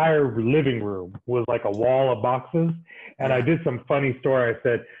entire living room was like a wall of boxes. And I did some funny story. I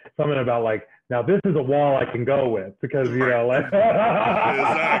said something about like Now this is a wall I can go with because you know, like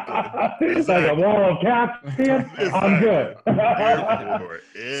exactly. like a wall of Kaftans, I'm good.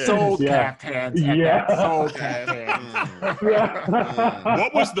 Sold Kaftans. Sold Kaftans.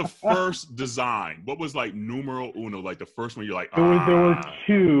 What was the first design? What was like numero uno? Like the first one you're like, There were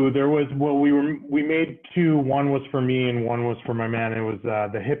two. There was we made two. One was for me and one was for my man. It was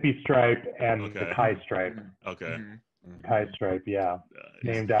the hippie stripe and the tie stripe. Okay. Tie stripe,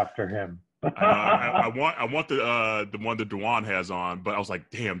 named after him. I want the one that Dewan has on, but I was like,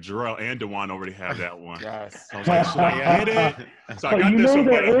 damn, Jarrell and Dewan already have that one. Yes. So I was like, should I get it? So I but got you this know, one.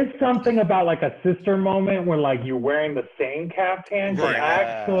 There is something about like a sister moment when like you're wearing the same caftan. Right.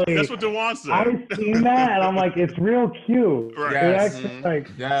 Actually, that's what Dewan said. I've seen that, and I'm like, it's real cute. Right. Yes. It actually, like,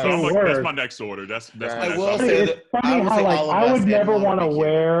 So I'm like, that's my next order. That's my next order. It's funny how like I would never want to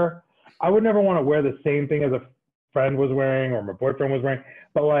wear the same thing as a friend was wearing or my boyfriend was wearing,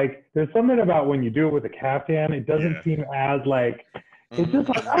 but like there's something about when you do it with a caftan, it doesn't seem as like it's just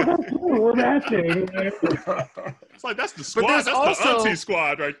like, oh, we're matching. It's like that's the squad. That's also, the auntie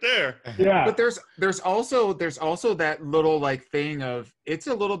squad right there. Yeah. But there's also that little like thing of it's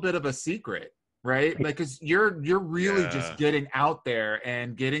a little bit of a secret, right? Like, cause you're really just getting out there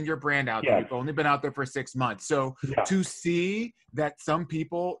and getting your brand out there. You've only been out there for 6 months, so to see that some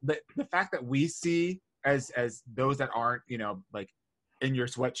people, the fact that we see as those that aren't, you know, like in your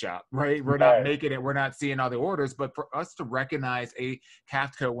sweatshop, right? We're not making it, we're not seeing all the orders, but for us to recognize a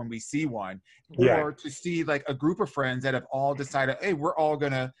Kaftko when we see one, or to see like a group of friends that have all decided, hey, we're all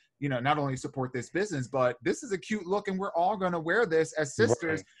gonna, you know, not only support this business, but this is a cute look and we're all gonna wear this as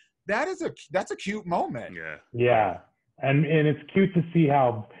sisters. That's a cute moment. And it's cute to see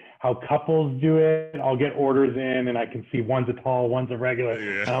how couples do it. I'll get orders in and I can see one's a tall, one's a regular.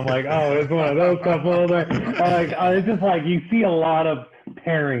 And I'm like, oh, it's one of those couples. It's just like you see a lot of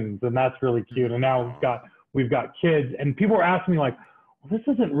pairings, and that's really cute. And now we've got kids, and people are asking me like, well, this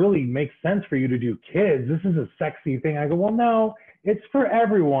doesn't really make sense for you to do kids. This is a sexy thing. I go, well, no, it's for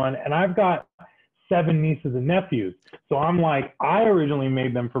everyone. And I've got 7 nieces and nephews. So I'm like, I originally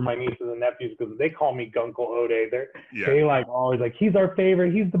made them for my nieces and nephews because they call me Gunkle Oday. They like always like, he's our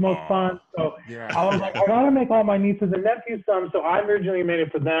favorite. He's the most fun. So I was like, I gotta make all my nieces and nephews some. So I originally made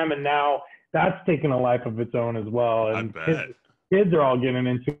it for them, and now that's taken a life of its own as well. And kids are all getting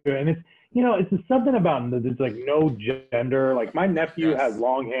into it. And it's, you know, it's just something about there's like no gender. Like my nephew has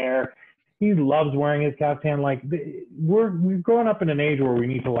long hair. He loves wearing his caftan. Like we've grown up in an age where we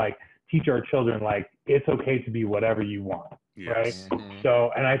need to like teach our children like it's okay to be whatever you want, right?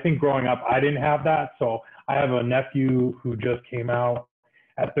 So, and I think growing up, I didn't have that. So I have a nephew who just came out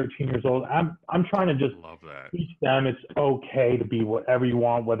at 13 years old. I'm trying to just teach them it's okay to be whatever you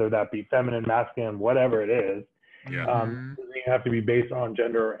want, whether that be feminine, masculine, whatever it is. It doesn't have to be based on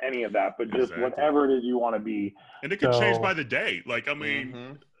gender or any of that, but just whatever it is you want to be. And it can change by the day. Like, I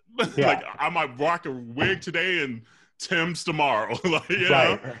mean, like I might rock a wig today and Tim's tomorrow, like, you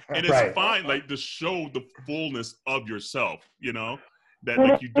know, and it's fine, like to show the fullness of yourself, you know, that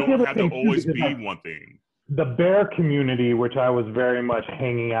like you don't have to always be one thing. The bear community, which I was very much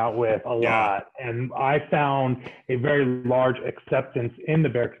hanging out with a lot, and I found a very large acceptance in the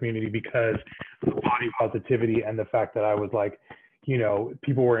bear community because of body positivity and the fact that I was like, you know,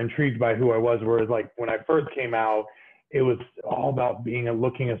 people were intrigued by who I was, whereas like when I first came out, it was all about being and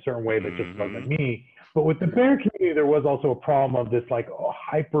looking a certain way that just wasn't me. But with the bear community, there was also a problem of this like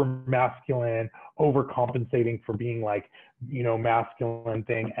hyper masculine, overcompensating for being like, you know, masculine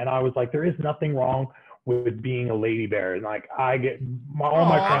thing. And I was like, there is nothing wrong with being a lady bear. And like, I get all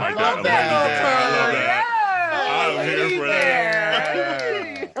my friends. I love that. I'm here for that.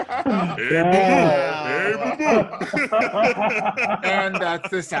 Hey, and that's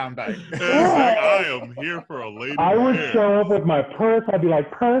the soundbite. I am here for a lady. I would show up with my purse. I'd be like,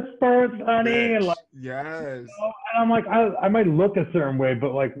 purse, honey, and like, yes. You know, and I'm like, I might look a certain way,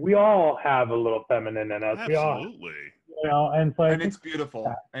 but like, we all have a little feminine in us. Absolutely. We all, you know, and it's like, and it's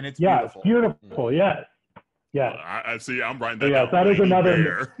beautiful. And it's beautiful. It's beautiful. Yes. Yes. I see. I'm writing that down. That is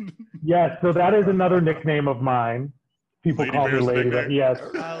another. Yes. So that is another nickname of mine. People call me Lady Bear. Yes.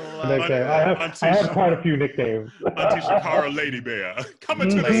 I have quite a few nicknames. Auntie Shakara Lady Bear. Coming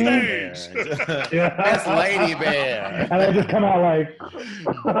to the stage. That's Lady Bear. And I just come out like.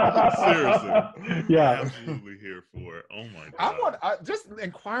 Seriously. Yeah. Absolutely here for it. Oh my God. Just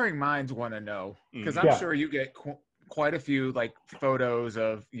inquiring minds want to know, because I'm sure you get quite a few like photos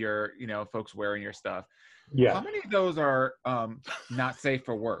of your, you know, folks wearing your stuff. Yeah. How many of those are not safe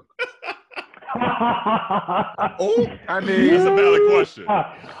for work? Oh, I mean, that's a valid question.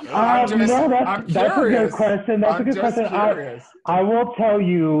 That's a good question. That's a good question. I will tell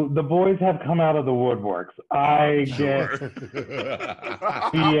you, the boys have come out of the woodworks. Yeah.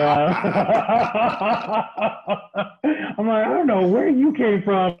 I'm like, I don't know where you came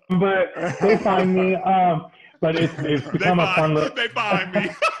from, but they find me. But it's become a fun little. They find me.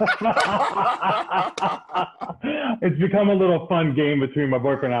 It's become a little fun game between my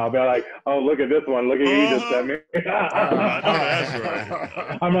boyfriend and I'll be like, oh, look at this one. Look at you just sent me. That's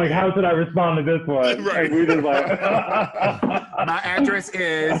right. I'm like, how should I respond to this one? Right. And we just like. My address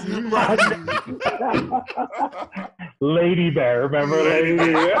is. Lady Bear. Remember Lady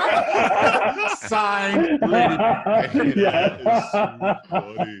Bear? Signed Lady Bear.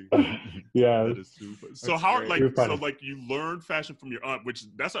 Yeah. That is super. So how you learned fashion from your aunt, which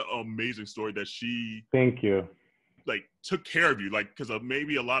that's an amazing story that she. Thank you. Like took care of you, like because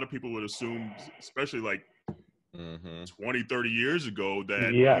maybe a lot of people would assume, especially like 20, 30 years ago,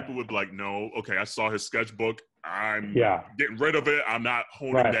 that people would be like, no, okay, I saw his sketchbook. I'm getting rid of it. I'm not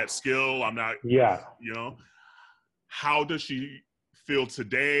honing that skill. I'm not. You know. How does she feel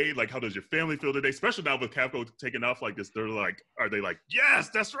today? Like, how does your family feel today? Especially now with Kaftko taking off like this, they're like, are they like, yes,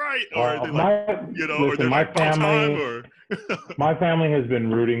 that's right? Or are they like, or they're like, time? Or my family has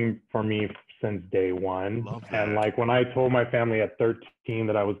been rooting for me since day one. And like when I told my family at 13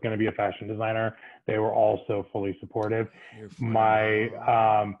 that I was going to be a fashion designer, they were also fully supportive. My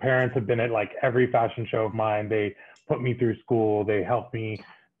parents have been at like every fashion show of mine. They put me through school. They helped me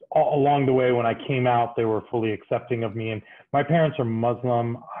along the way. When I came out, they were fully accepting of me. And my parents are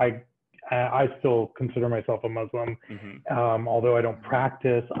Muslim. I still consider myself a Muslim, although I don't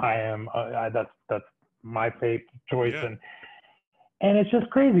practice. I am. That's my faith choice, and it's just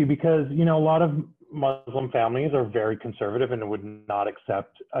crazy because a lot of Muslim families are very conservative and would not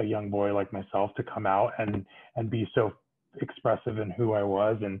accept a young boy like myself to come out and be so expressive in who I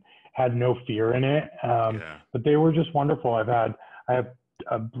was, and had no fear in it. But they were just wonderful. I have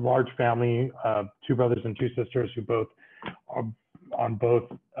a large family, 2 brothers and 2 sisters who both are on both.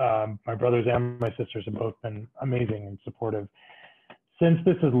 My brothers and my sisters have both been amazing and supportive. Since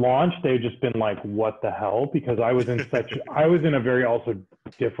this has launched, they've just been like, what the hell? Because I was in a very also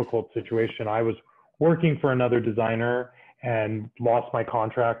difficult situation. I was working for another designer and lost my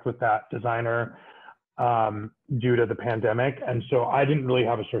contract with that designer due to the pandemic. And so I didn't really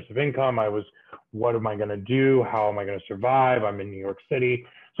have a source of income. What am I going to do? How am I going to survive? I'm in New York City.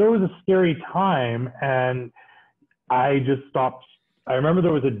 So it was a scary time. And I just stopped. I remember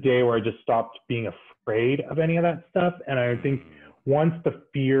there was a day where I just stopped being afraid of any of that stuff. And I think once the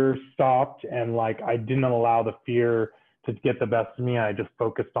fear stopped and like I didn't allow the fear to get the best of me, I just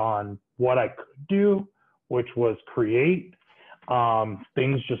focused on what I could do, which was create.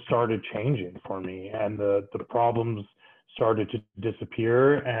 Things just started changing for me, and the problems started to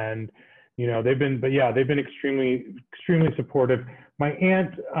disappear. And they've been extremely supportive. My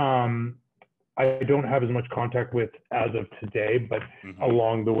aunt, I don't have as much contact with as of today, but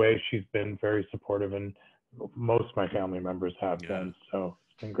along the way she's been very supportive, and most of my family members have been. So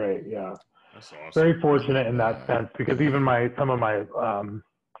it's been great. Yeah, that's awesome. Very fortunate in that sense, because even some of my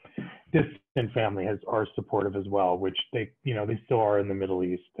distant family are supportive as well, which they still are in the Middle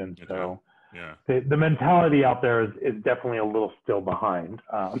East, and so the mentality out there is definitely a little still behind,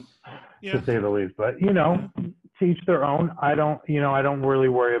 to say the least. But to each their own. I don't really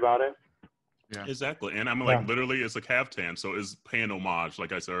worry about it. Yeah. Exactly. And I'm like, literally, it's a caftan, so it's paying homage,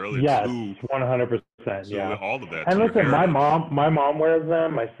 like I said earlier. Yes, 100%. Yeah. All of that. And listen, my mom wears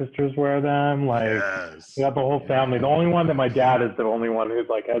them. My sisters wear them. Like, we got the whole family. The only one that my dad is the only one who's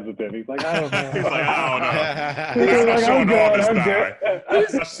like hesitant. He's like, I don't know. He's like, I don't know. He's not showing all this thigh.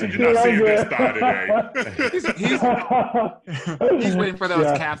 You're not seeing this thigh today. He's waiting for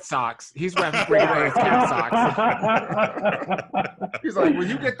those calf socks. He's waiting for those calf socks. He's like, will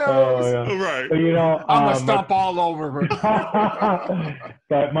you get those? Right. But, I'm gonna stomp all over her.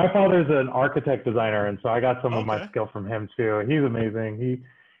 But my father's an architect designer, and so I got some of my skill from him too. He's amazing. He's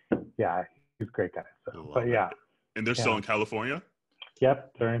a great guy. So, but and they're still in California.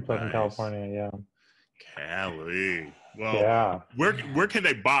 Yep, they're in Southern California. Yeah. Cali. Well, where can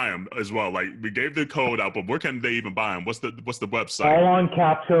they buy them as well? Like, we gave the code out, but where can they even buy them? What's the website? All on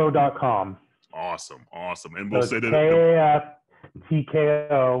Kaftko.com. Awesome. And we'll say that.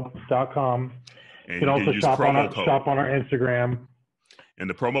 KAFTKO.com. You can also shop on our Instagram. And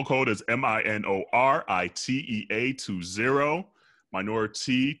the promo code is MINORITEA 20,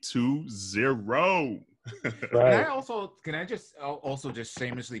 Minority 20. Right. Can I just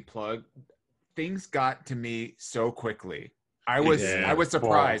shamelessly plug? Things got to me so quickly. I was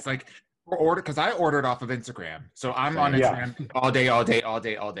surprised. Like order, because I ordered off of Instagram, so I'm on Instagram all day.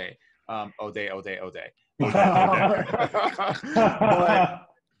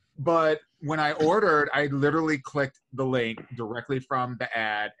 But when I ordered, I literally clicked the link directly from the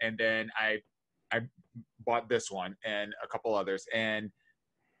ad, and then I bought this one and a couple others, and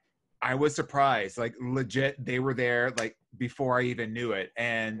I was surprised. Like legit, they were there like before I even knew it,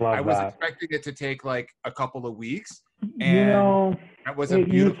 and I was expecting it to take like a couple of weeks. And that was a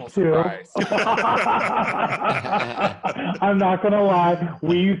beautiful surprise. I'm not gonna lie.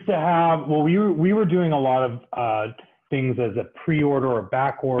 We used to have. Well, we were doing a lot of things as a pre-order or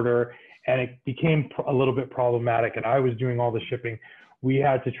back order, and it became a little bit problematic. And I was doing all the shipping. We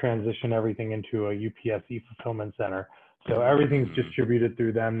had to transition everything into a UPS fulfillment center. So everything's distributed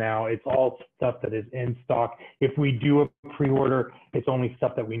through them now. It's all stuff that is in stock. If we do a pre-order, it's only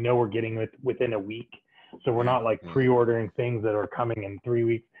stuff that we know we're getting within a week. So we're not like pre-ordering things that are coming in 3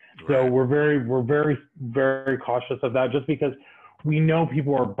 weeks. So we're very, very cautious of that, just because we know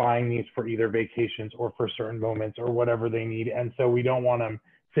people are buying these for either vacations or for certain moments or whatever they need. And so we don't want them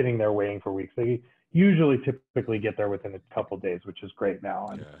sitting there waiting for weeks. They usually typically get there within a couple of days, which is great now.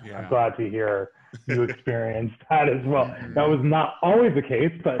 And I'm glad to hear you experienced that as well. That was not always the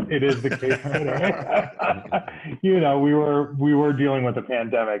case, but it is the case today. You know, we were dealing with a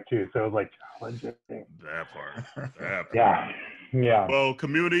pandemic too, so it was like challenging. That part. Yeah. Well,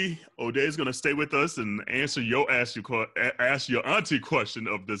 community, Oday's gonna stay with us and answer your ask your auntie question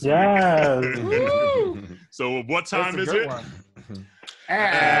of this week. So, what time is it?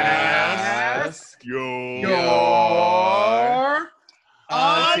 Ask your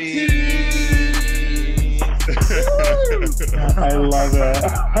auntie. I love it.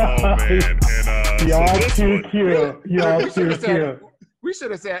 Oh man, and y'all too cute. Y'all too cute. We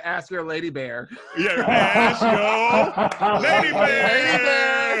should have said, "Ask your lady bear." Yeah, ask your lady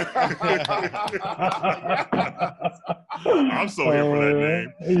bear. I'm so here for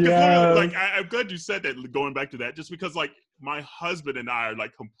that name. Like, I'm glad you said that. Going back to that, just because like my husband and I are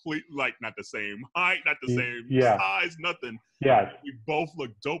like complete, like not the same height, not the same size, nothing. Yes. We both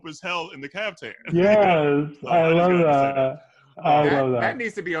look dope as hell in the caftan. Yes, so I love that. I love that. That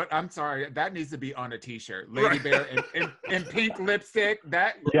needs to be on. I'm sorry. That needs to be on a T-shirt. Lady Bear in pink lipstick.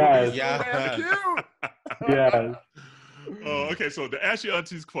 That cute. Yes. Oh, okay. So the Ask Your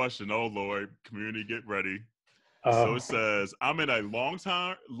Auntie's question. Oh Lord, community, get ready. So it says, I'm in a long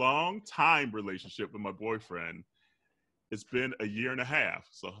time relationship with my boyfriend. It's been a year and a half.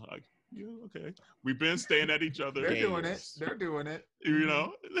 So okay. We've been staying at each other. They're doing it. You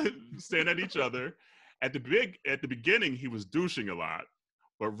know, staying at each other. At the beginning, he was douching a lot,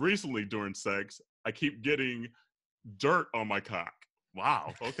 but recently during sex, I keep getting dirt on my cock.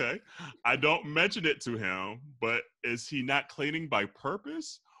 Wow. Okay. I don't mention it to him, but is he not cleaning by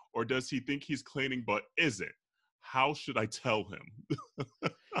purpose, or does he think he's cleaning but isn't? How should I tell him?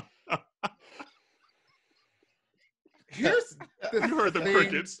 Here's the you heard the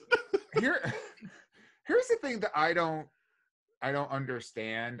crickets. Here's the thing that I don't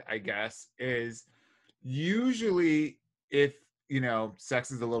understand, I guess, is usually if sex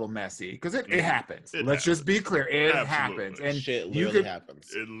is a little messy, because it happens. Let's just be clear, it happens, and shit literally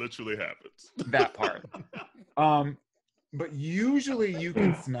happens. It literally happens. That part. But usually you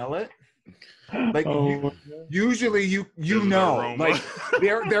can smell it. Like usually you know, like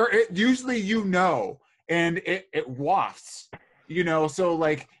usually and it wafts. So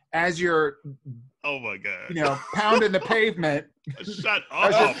like as you're, oh my god, pounding the pavement. Shut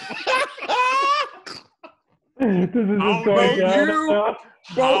up. This is just going down.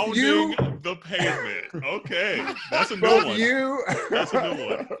 Pounding the pavement. Okay, that's a new one. That's a new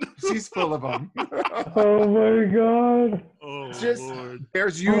one. She's full of them. Oh my god. Oh Lord.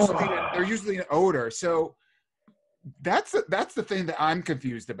 There's usually an odor. So that's the thing that I'm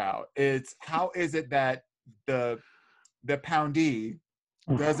confused about. It's how is it that the poundee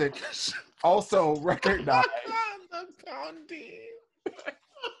doesn't also recognize the poundee?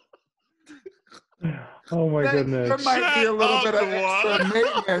 Oh my goodness. There might be a little bit of extra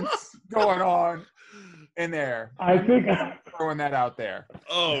maintenance going on in there. I think throwing that out there.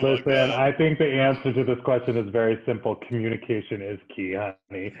 Oh, listen, I think the answer to this question is very simple. Communication is key,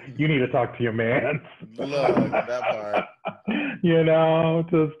 honey. You need to talk to your man. Look, that part.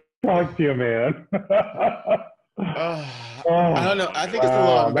 Just talk to your man. I don't know. I think it's a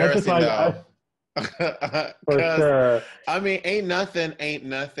little embarrassing though. For sure. I mean, ain't nothing,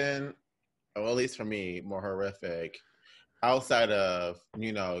 well, at least for me, more horrific outside of,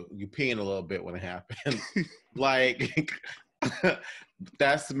 you peeing a little bit when it happens. Like,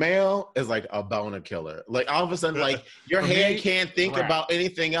 that smell is like a boner killer. Like all of a sudden, like your head can't think about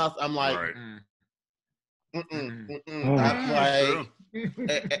anything else. I'm like, like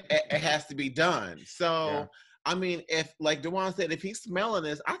it has to be done. So I mean, if like Dewan said, if he's smelling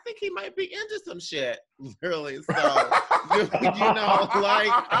this, I think he might be into some shit. Really. So you know, like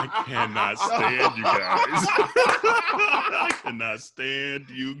I cannot stand you guys. I cannot stand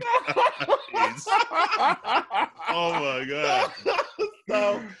you guys. Oh my God.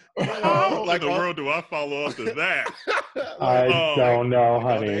 So how in the world do I follow up to that? I don't know,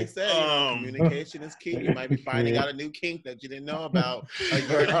 honey. They say communication is key. You might be finding out a new kink that you didn't know about a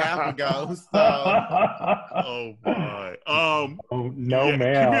year and a half ago. So, oh my. No,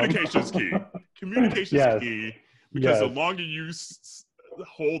 ma'am. Communication is key. Communication is key because the longer you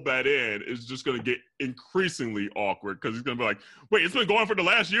hold that in, it's just going to get increasingly awkward because he's going to be like, wait, it's been going for the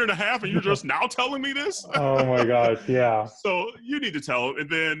last year and a half and you're just now telling me this? Oh my gosh, yeah. So you need to tell him and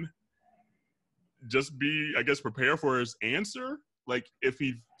then just be, I guess, prepare for his answer. Like if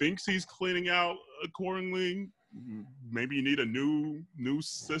he thinks he's cleaning out accordingly, maybe you need a new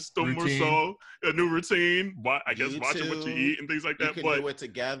system routine. Or so, a new routine. I guess watching what you eat and things like that. You can do it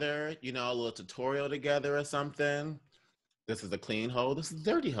together, you know, a little tutorial together or something. This is a clean hole. This is a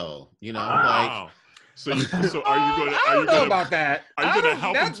dirty hole. You know, like. So are you going to? I don't know about that. Are you going to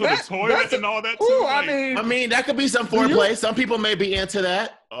help him to the toilet and all that too? Ooh, like, I mean, that could be some foreplay. Some people may be into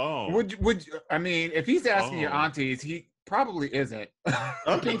that. Oh, would I mean, if he's asking your aunties, he probably isn't.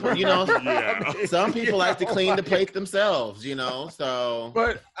 Some people, you know, some people like to clean the plate themselves, you know. So,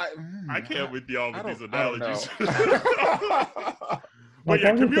 but I can't with y'all with these analogies. Like,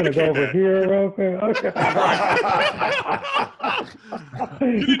 I'm just gonna go over here real quick. Okay. I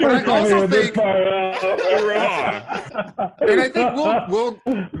also think, and I think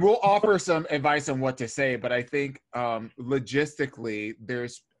we'll offer some advice on what to say, but I think logistically,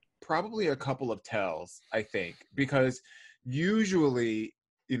 there's probably a couple of tells. I think because usually,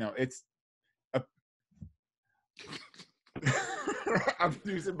 you know, it's a. I'm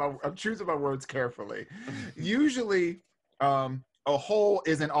choosing my words carefully. Usually, a hole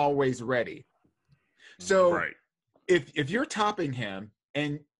isn't always ready. So if you're topping him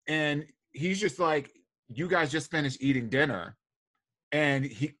and he's just like, you guys just finished eating dinner and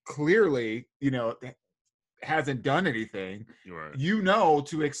he clearly, you know, hasn't done anything, you know,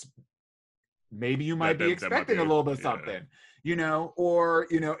 maybe you might be expecting a little bit of something, you know, or,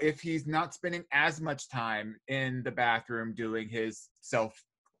 you know, if he's not spending as much time in the bathroom doing his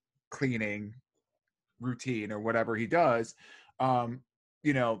self-cleaning routine or whatever he does,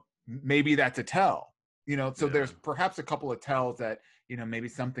 you know, maybe that's a tell, you know, so there's perhaps a couple of tells that, you know, maybe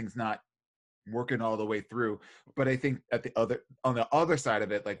something's not working all the way through. But I think on the other side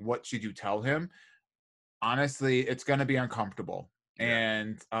of it, like, what should you tell him? Honestly, it's going to be uncomfortable.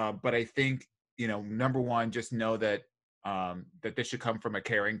 And, but I think, you know, number one, just know that, that this should come from a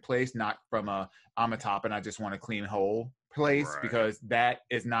caring place, not from I'm a top and I just want a clean hole place, because that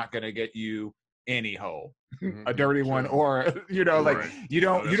is not going to get you any hole, a dirty one, or, you know, like you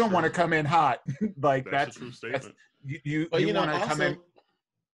don't want to come in hot. Like that's a true statement. You want to come in.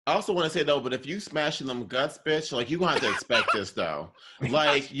 I also want to say though, but if you smashing them guts, bitch, like you gonna have to expect this though.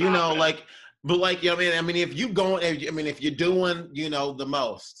 Like, you know, like, but like, you know, I mean, if you're doing, you know, the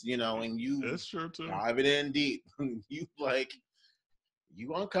most, you know, and you that's true too. Dive it in deep, you like,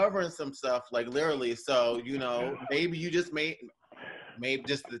 you uncovering some stuff, like literally. So, you know, maybe you just maybe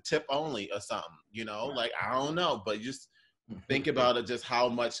just the tip only or something, you know, like, I don't know, but just think about it, just how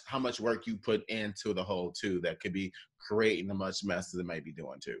much work you put into the whole too, that could be creating the much mess that it might be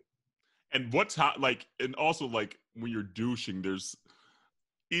doing too. And and also like when you're douching, there's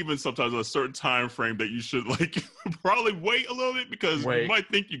even sometimes a certain time frame that you should like probably wait a little bit because you might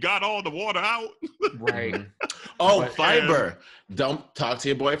think you got all the water out. Fiber. Don't talk to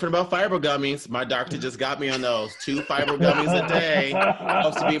your boyfriend about fiber gummies. My doctor just got me on those. 2 fiber gummies a day.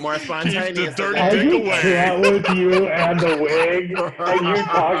 Helps to be more spontaneous. Keep the dirty dick away. With you and the wig, and you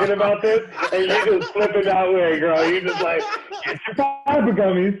talking about this, and you just flipping that wig, girl. You just like, get your fiber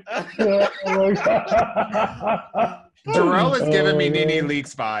gummies. Oh my God. Darrell is giving me Nene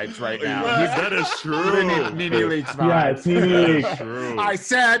Leakes vibes right now. That is true. Nene Leakes vibes. Yes, Nene Leakes. True. I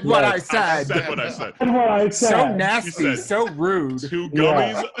said what I said. So nasty, so rude. 2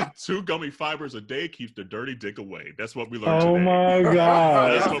 gummies, 2 gummy fibers a day keeps the dirty dick away. That's what we learned today. Oh my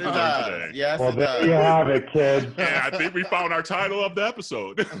God. That's what we learned today. Yes, well, there you have it, kids. Yeah, I think we found our title of the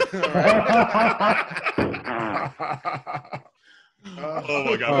episode. Oh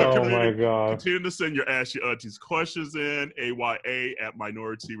my God. Oh my God. Continue to send your Ask Your Aunties questions in,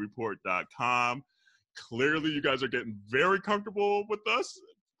 AYA@minoriteareport.com. clearly you guys are getting very comfortable with us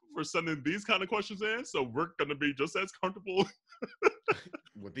for sending these kind of questions in. So we're going to be just as comfortable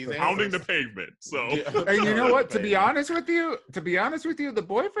with these pounding the pavement. So, and you know what? To be honest with you, the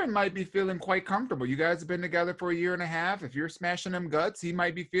boyfriend might be feeling quite comfortable. You guys have been together for a year and a half. If you're smashing them guts, he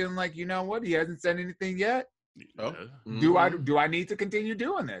might be feeling like, you know what? He hasn't said anything yet. Oh. Mm-hmm. Do I need to continue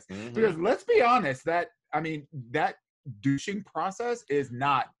doing this? Mm-hmm. Because let's be honest, that douching process is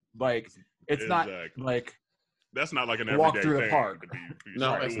not like not like that's not like an walk everyday through thing the park.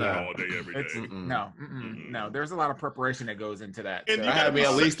 No, it's not all day every day. No. There's a lot of preparation that goes into that. And I had me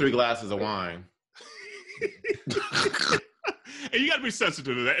at least 3 glasses of wine. And you got to be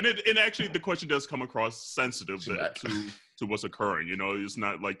sensitive to that. And actually, the question does come across sensitive to what's occurring. You know, it's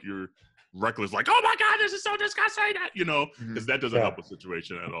not like you're reckless, like, oh my God, this is so disgusting. You know, because that doesn't help the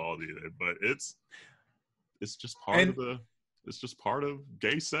situation at all either. But it's just part of it's just part of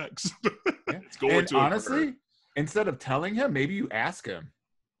gay sex. It's going to honestly, instead of telling him, maybe you ask him.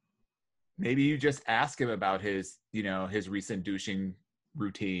 Maybe you just ask him about his recent douching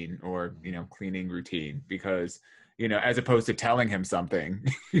routine or, cleaning routine, because, as opposed to telling him something,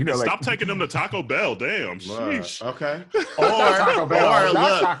 stop taking them to Taco Bell. Damn. Sheesh. Okay. Or Taco Bell.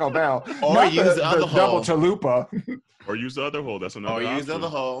 Not Taco Bell. Or not use the other double hole. Chalupa. Or use the other hole. That's another option. Or use the other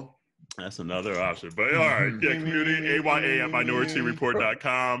hole. That's another option. But all right. Yeah, community,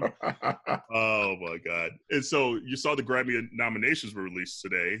 aya@minoriteareport.com. Oh my God. And so you saw the Grammy nominations were released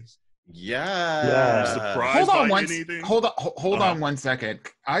today. Yeah. Surprised by anything? Hold on 1 second.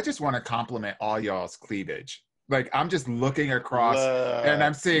 I just want to compliment all y'all's cleavage. Like, I'm just looking across and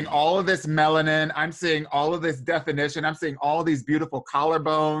I'm seeing all of this melanin. I'm seeing all of this definition. I'm seeing all these beautiful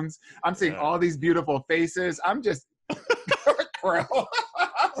collarbones. I'm seeing all these beautiful faces. I'm just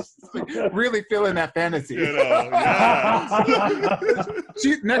really feeling that fantasy.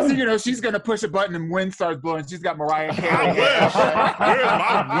 Next thing you know, she's gonna push a button and wind starts blowing. She's got Mariah Carey. Where's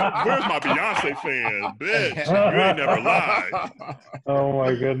my Beyonce fan, bitch? You ain't never lied. Oh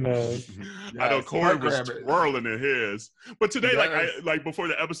my goodness. I know Corey was twirling in his, but today, like before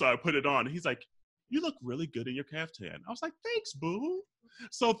the episode, I put it on. He's like, "You look really good in your caftan." I was like, "Thanks, boo."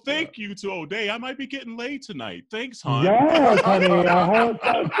 So thank you to Oday. I might be getting laid tonight. Thanks, hon. Yes, honey. I hope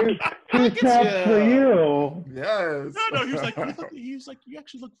so. Two snaps for you. Yes. No. He was like, you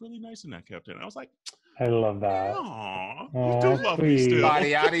actually look really nice in that caftan. I was like, I love that. Aw, you do love me still.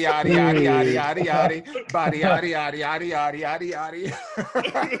 Body yaddy yaddy yaddy yaddy yaddy yaddy. Body yaddy yaddy yaddy yaddy yaddy yaddy.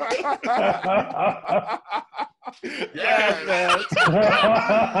 Yes.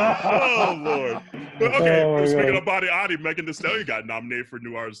 Oh Lord. But okay, speaking of body yaddy, Megan Thee Stallion got nominated for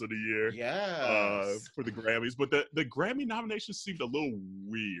New Artist of the Year. Yes. For the Grammys, but the Grammy nominations seemed a little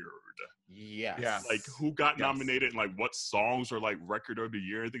weird. Yes. Yeah. Like who got nominated and like what songs are like record of the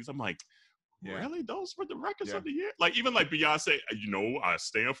year and things. I'm like, really? Those were the records of the year? Like even like Beyonce, I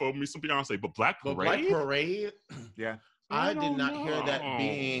stand for me some Beyonce, but Black Parade? Yeah. I did not hear that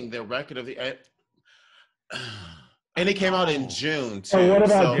being the record of the and it came out in June too. So what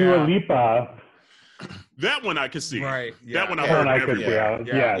about Dua Lipa? That one I could see. Right. That one I heard everywhere.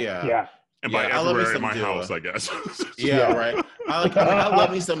 Yeah. And by everywhere in my house, I guess. Right. I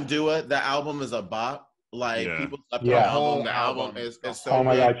love me some Dua. That album is a bop. Like people love the album. The album is so oh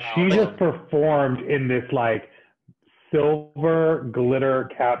my good. God. She just performed in this like silver glitter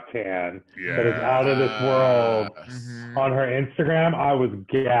caftan that is out of this world on her Instagram. I was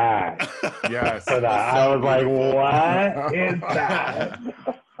gagged for that. I was like, what is that?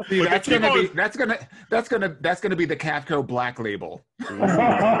 See, that's gonna be the Kaftko Black label. That's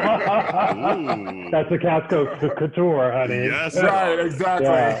the Kaftko Couture, honey. Yes, right, exactly.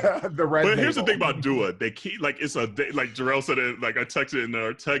 Yeah. The red. But here's the label. thing about Dua: they keep like Jarrell said it. Like I texted in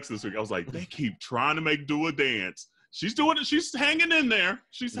our text this week. I was like, they keep trying to make Dua dance. She's doing it. She's hanging in there.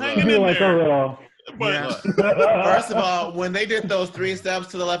 She's hanging in there. But first of all, when they did those 3 steps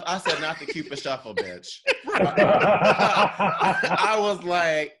to the left, I said not the Cupid shuffle, bitch. I was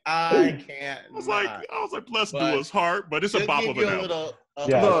like, I can't. I was like, bless Dua's heart, but it's a bop of an album.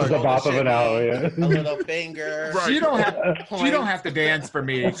 It's a bop of an album. A little finger. Right. She don't have to dance for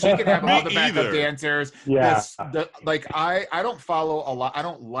me. She can have all the backup dancers. Yeah. I don't follow a lot. I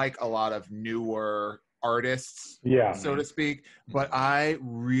don't like a lot of newer artists, so to speak, but I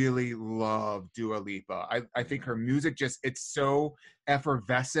really love Dua Lipa. I think her music it's so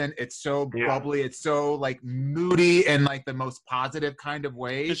effervescent, it's so bubbly, it's so like moody and like the most positive kind of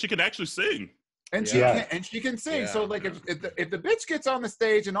way. And she can actually sing. And she can sing. So like if the bitch gets on the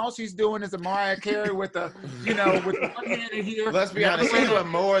stage and all she's doing is a Mariah Carey with a with one hand in here. Let's be honest, she's doing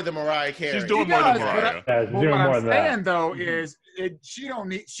more than Mariah Carey. She's doing more than Mariah. But what I'm saying though is she don't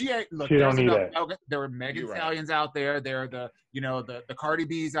need it. There are Megan Stallions out there. There are the the Cardi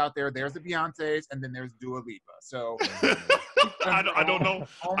B's out there. There's the Beyonce's, and then there's Dua Lipa. So I don't know.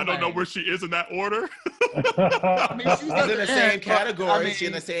 I don't know where she is in that order. I mean, she's in the same category. She's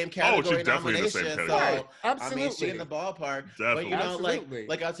in the same category. She's definitely in the same category. So, absolutely. I mean, she's in the ballpark. Definitely. But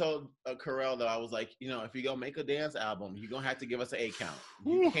like I told Carell though, I was like, if you go make a dance album, you're gonna have to give us an A count.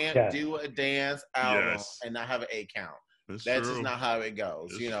 You can't do a dance album and not have an A count. That's just not how it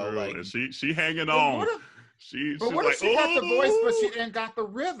goes. Like and she hanging on. What if she got the voice, but she didn't got the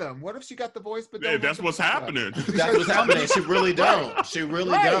rhythm? What if she got the voice, but that's what's happening. That's what's happening. She really don't. She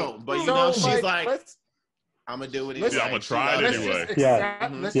really don't. But she's like, I'm gonna do it. I'm gonna try it anyway.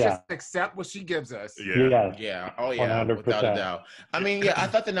 Let's just accept what she gives us. Yeah. Oh yeah. 100%. Without a doubt. I mean, I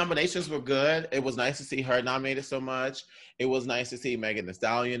thought the nominations were good. It was nice to see her nominated so much. It was nice to see Megan Thee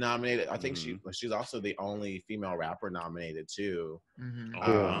Stallion nominated. I think she's also the only female rapper nominated too.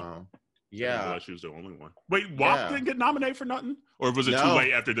 Yeah, she was the only one. Wait, WAP didn't get nominated for nothing, or was it too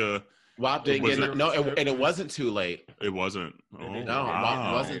late after the? WAP didn't get and it wasn't too late. It wasn't.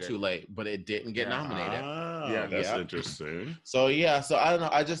 WAP wasn't too late, but it didn't get nominated. That's interesting. So I don't know.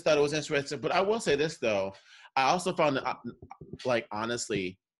 I just thought it was interesting, but I will say this though. I also found that, like,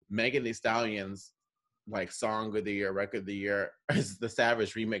 honestly, Megan Thee Stallion's song of the year, record of the year is the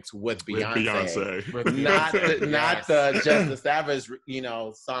Savage remix with Beyonce. Not the just the Savage,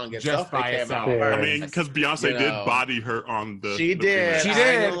 song itself. Just by itself. I mean, because Beyonce did body her on the. She did. She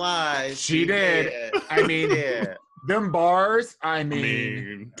did. She did. I mean, them bars. I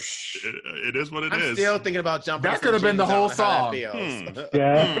mean, it is what it is. I'm still thinking about jumping. That could have been the whole song.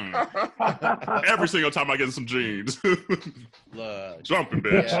 Every single time I get some jeans. Look, jumping,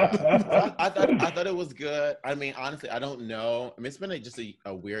 bitch. Yeah. I thought it was good. I mean, honestly, I don't know. I mean, it's been just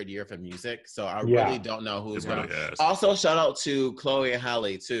a weird year for music, so I really don't know who's going to. Also, shout out to Chloe and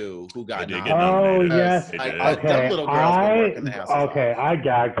Halle too, who got nominated. Oh yes. Them little girls were working the ass off. I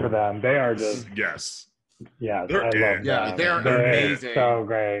gagged for them. They are just Yeah, they're amazing. So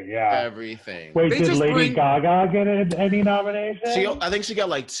great, everything. Wait, did Lady Gaga get any nominations? I think she got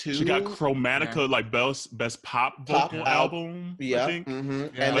 2. She got Chromatica, best pop vocal album. Yeah, I think.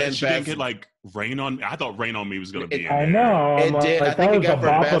 And then she didn't get Rain on Me. I thought Rain on Me was gonna be in there. I know. It did. I think it got for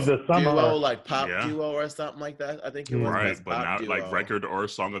best of the summer. duo, pop duo or something like that. I think it was right, but not record or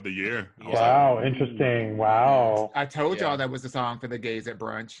song of the year. Wow, interesting. Wow. I told y'all that was the song for the gays at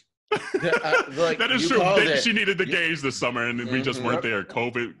brunch. That is true. She needed the gays this summer, and we just weren't there.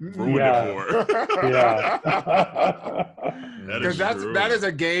 COVID ruined it for her. Because that is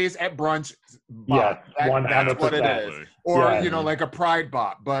a gays at brunch bop. That's what it is. Or like a Pride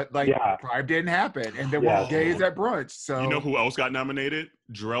bop, but Pride didn't happen, and there were gays at brunch. So you know who else got nominated?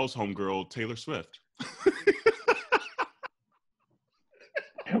 Jarrell's homegirl, Taylor Swift.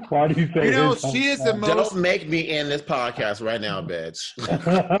 Why do you say she is the most... Don't make me end this podcast right now, bitch.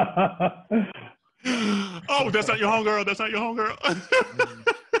 Oh, that's not your homegirl. That's not your homegirl.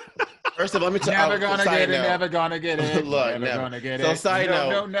 First of all, let me tell you. Never gonna get it. Look, never gonna get it. So side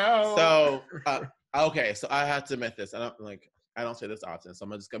note. No. So, okay. So I have to admit this. I don't say this often, so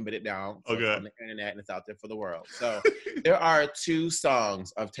I'm just gonna put it down. So it's on the internet and it's out there for the world. So there are 2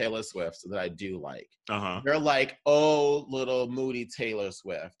 songs of Taylor Swift that I do like. They're little moody Taylor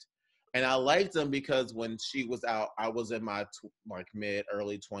Swift, and I liked them because when she was out, I was in my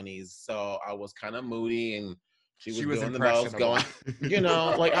early 20s, so I was kind of moody, and she was doing the most, going,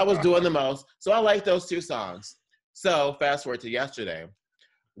 I was doing the most. So I like those 2 songs. So fast forward to yesterday.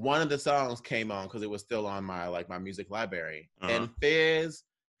 One of the songs came on because it was still on my my music library, and Fizz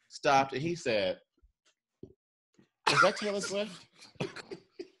stopped and he said, "Is that Taylor Swift?"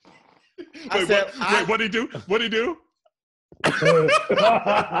 Wait, what'd he do? What'd he do?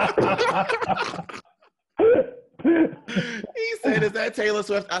 He said, "Is that Taylor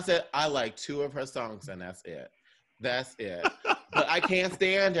Swift?" I said, "I like 2 of her songs, and that's it. That's it." But I can't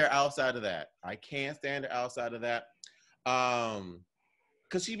stand her outside of that.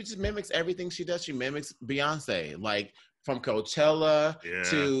 Because she just mimics everything she does. She mimics Beyonce, from Coachella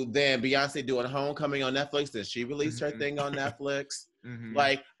to then Beyonce doing Homecoming on Netflix. Then she released her thing on Netflix.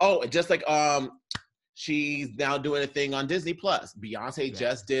 She's now doing a thing on Disney Plus. Beyonce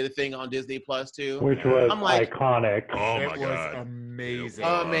just did a thing on Disney Plus too, which was iconic. Oh my God, it was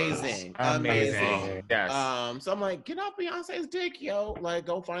amazing. Yes. So I'm get off Beyonce's dick, yo.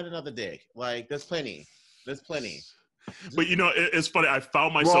 Go find another dick. There's plenty. But you know, it's funny. I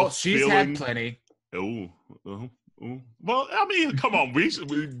found myself well, she's feeling. Had plenty. Oh, well, I mean, come on,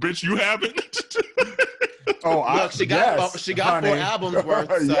 bitch, you haven't. Oh, look, she got honey. 4 albums worth,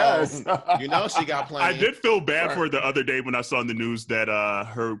 so Yes. you know she got plenty. I did feel bad for her the other day when I saw in the news that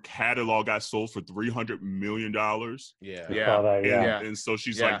her catalog got sold for $300 million. Yeah. And so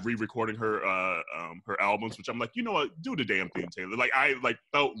she's like re-recording her albums, which I'm like, you know what, do the damn thing, Taylor. Like I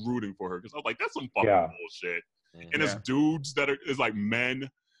felt rooting for her because I was like, that's some fucking bullshit. And it's dudes that is like men.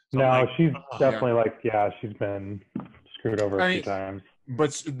 So no, like, she's definitely she's been screwed over a few times.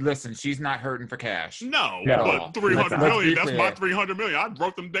 But listen, she's not hurting for cash. No, but 300 million, that's my 300 million. I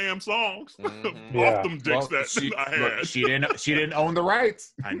wrote them damn songs off them dicks I had. Look, she didn't own the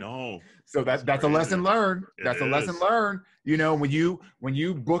rights. I know. So that's a lesson learned. That's a lesson learned. You know, when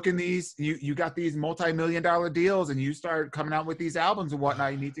you book in these, you got these multi-million-dollar deals and you start coming out with these albums and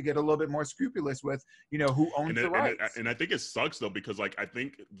whatnot, you need to get a little bit more scrupulous with, you know, who owns the rights. And I think it sucks though, because like I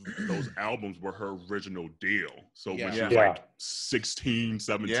think those albums were her original deal. So when she was like 16,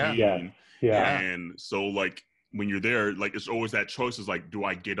 17. And so like when you're there, like it's always that choice is like, do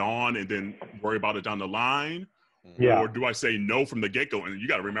I get on and then worry about it down the line? Or do I say no from the get-go? And you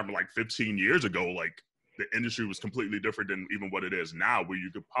got to remember, like 15 years ago, like the industry was completely different than even what it is now, where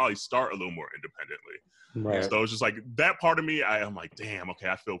you could probably start a little more independently. Right. So it's just like that part of me, I'm like, damn, okay,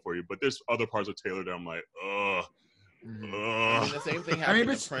 I feel for you. But there's other parts of Taylor that I'm like, ugh. I mean, the same thing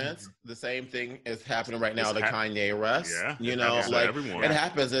happened to Prince. The same thing is happening right now to Kanye West. You know, like it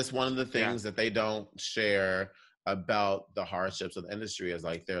happens. It's one of the things that they don't share about the hardships of the industry is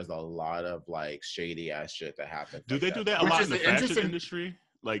like there's a lot of like shady ass shit that happens. Do they do that a lot in the fashion industry?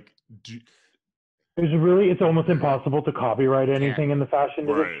 Like, it's almost impossible to copyright anything in the fashion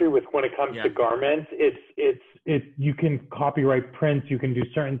industry. With when it comes to garments, it's you can copyright prints, you can do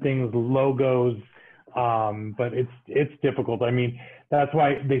certain things, logos, but it's difficult. I mean, that's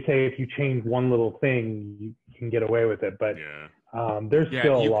why they say if you change one little thing, you can get away with it. But there's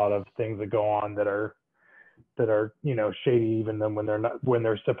still a lot of things that go on that are you know shady, even then when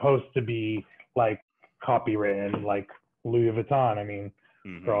they're supposed to be like copywritten, like Louis Vuitton. I mean,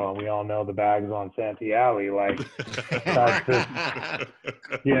 we all know the bags on Santee Alley. Like that's just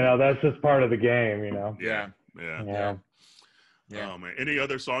that's just part of the game. You know. Yeah. Oh man, any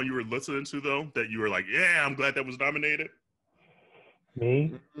other song you were listening to though that you were like, yeah, I'm glad that was nominated?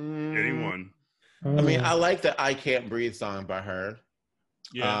 Me? Anyone? I mean, I like the "I Can't Breathe" song by her.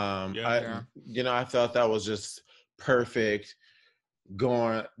 You know, I felt that was just perfect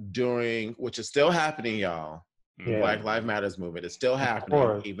during, which is still happening, y'all. Black Lives Matters movement is still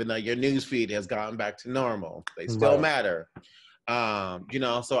happening, even though your news feed has gotten back to normal. They still matter. You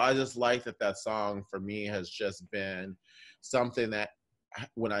know, so I just like that song for me has just been something that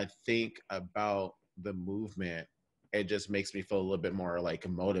when I think about the movement, it just makes me feel a little bit more like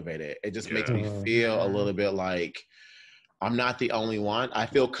motivated. It just makes me feel a little bit like I'm not the only one. I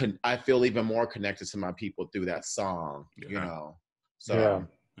feel even more connected to my people through that song, you know. So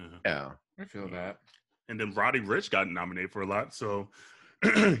I feel that. And then Roddy Ricch got nominated for a lot, so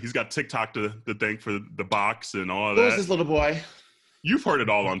he's got TikTok to thank for the box and all of that. Who's this little boy? You've heard it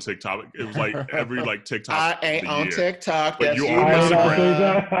all on TikTok. It was like every like TikTok. I ain't on TikTok. But you on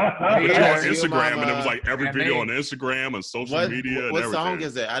Instagram. But you on Instagram, and it was like every video on Instagram and social media. What and song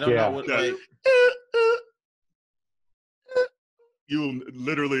is it? I don't know what. Like, you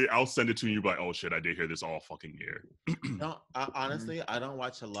literally, I'll send it to you. Like, oh shit, I did hear this all fucking year. No, honestly, I don't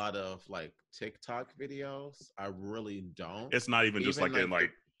watch a lot of like TikTok videos. I really don't. It's not even just like in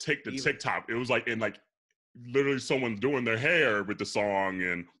like TikTok. It was like in like literally someone doing their hair with the song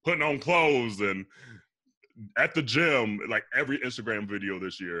and putting on clothes and at the gym. Like every Instagram video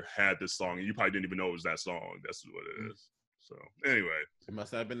this year had this song, and you probably didn't even know it was that song. That's what it is. So anyway, it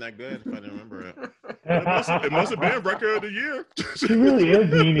must have been that good if I didn't remember it. It must have been record of the year. She really is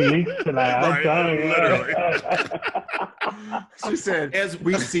Nene Leakes tonight. Right, literally. She said, "As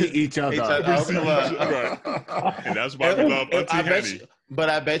we see each other." Right. And that's why we love Auntie Henny. But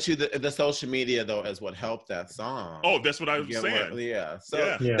I bet you the social media though is what helped that song. Oh, that's what I was saying.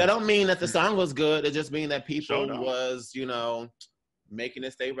 So that don't mean that the song was good. It just means that people was, you know, making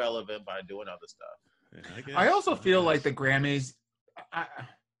it stay relevant by doing other stuff. I also feel like the Grammys,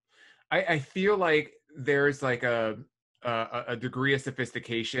 I feel like there's like a degree of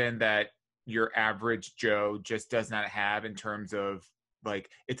sophistication that your average Joe just does not have in terms of like,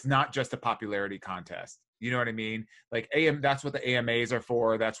 it's not just a popularity contest. You know what I mean? Like that's what the AMAs are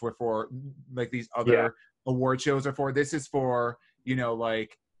for. That's what for like these other award shows are for. This is for, you know,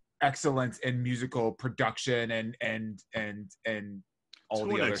 like excellence in musical production and all to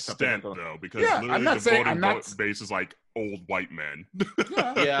the an other extent, stuff. though, because Yeah, literally the voting base is like old white men.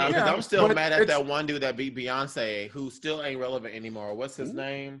 Yeah, because I'm still mad at it's- that one dude that beat Beyonce, who still ain't relevant anymore. What's his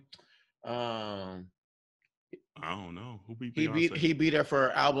name? I don't know who beat Beyonce. He beat her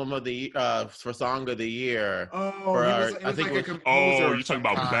for album of the for song of the year. Oh, for, he was I think like it was, a composer. Oh, you're talking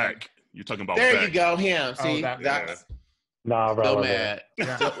about Beck. You're talking about there Beck. you go, him. See, that's Not so relevant. mad.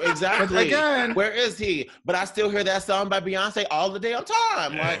 Yeah. So, exactly. But again, where is he? But I still hear that song by Beyonce all the damn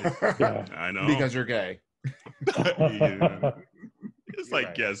time. Like, Yeah. I know. because you're gay. Yeah. It's You're like,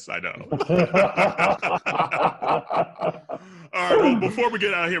 right. yes, I know. All right, well, before we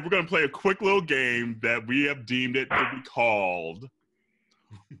get out of here, we're going to play a quick little game that we have deemed it to be called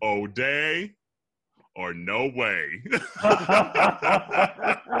Oday or No Way.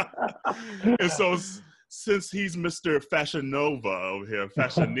 And so, since he's Mr. Fashion Nova over here,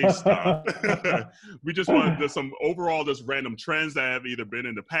 fashionista, we just wanted to, some overall just random trends that have either been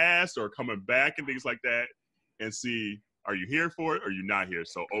in the past or coming back and things like that, and see, are you here for it or are you not here?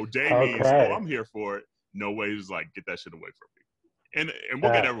 So Oday means, oh, I'm here for it. No Way is like, get that shit away from me. And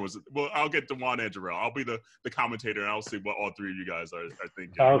we'll get everyone's, well, I'll get Dewan and Jarrell. I'll be the commentator, and I'll see what all three of you guys are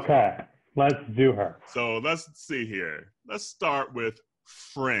thinking. Okay, let's do her. So let's see here. Let's start with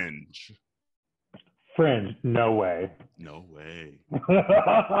Fringe. Fringe, no way. No way.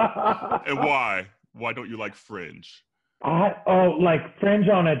 And why? Why don't you like Fringe? Like fringe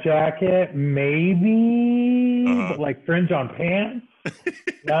on a jacket, maybe, but like fringe on pants?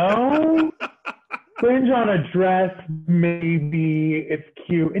 No. Fringe on a dress, maybe. It's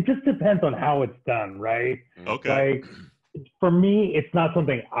cute. It just depends on how it's done, right? Okay. Like, for me, it's not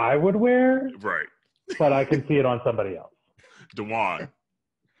something I would wear, Right. but I can see it on somebody else. Dewan.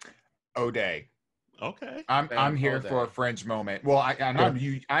 Oday. Okay. I'm here for a Fringe moment. Well,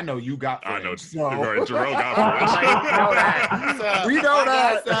 I know you got Fringe. I know. So. Right, Jarrell got Fringe. We know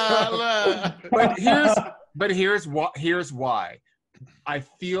that. But here's why. I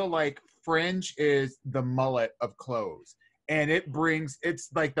feel like Fringe is the mullet of clothes, and it's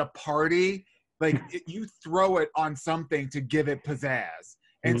like the party. Like you throw it on something to give it pizzazz.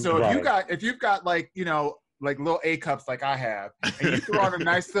 And so if you've got like, you know, like little A cups like I have, and you throw on a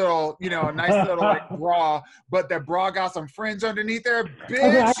nice little like bra, but that bra got some fringe underneath there,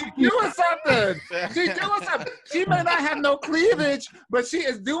 bitch, she doing something. She's doing something. She may not have no cleavage, but she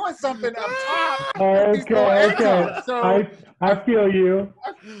is doing something up top. Okay. So I feel you.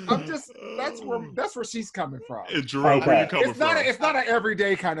 I'm just that's where she's coming from. Jarrell, where you coming from? It's not an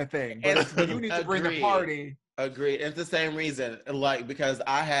everyday kind of thing, but you need to bring the party. Agreed. It's the same reason, like, because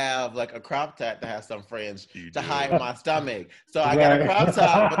I have like a crop top that has some fringe to hide my stomach. So I got a crop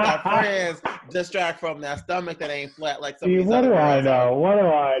top, but that fringe distract from that stomach that ain't flat like some of these What other do I girls know? are. What do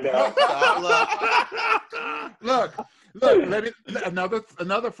I know? Look, let me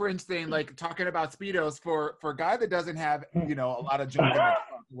another fringe thing, like talking about Speedos for a guy that doesn't have, you know, a lot of junk in the trunk,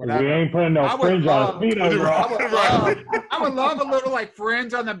 whatever. We ain't putting no fringe on Speedos, bro. I would love a little like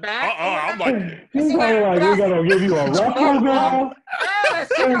fringe on the back. I'm like, He's like, we gonna give you a ruffle, girl.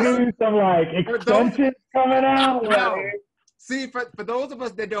 We're gonna give you some like extensions coming out. See, for those of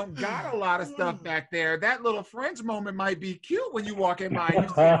us that don't got a lot of stuff back there, that little fringe moment might be cute when you walk in by and you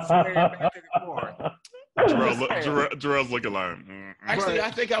see it swaying back and forth. Jarrell's looking like. Actually,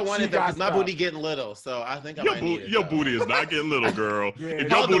 I think I wanted that because my booty getting little, so I think I might need it. Your booty is not getting little, girl. Yeah. If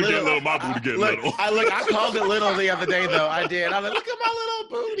your booty getting little, my booty getting little. I called it little the other day, though. I did. I was like, look at my little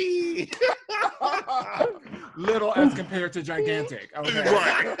booty. Little as compared to gigantic. Okay.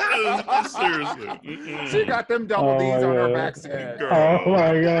 Right. Seriously. She got them double D's on her backside. Girl. Oh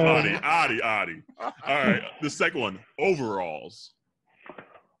my God. Adi. All right. The second one, overalls.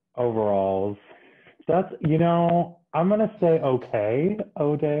 Overalls. That's, you know, I'm going to say okay.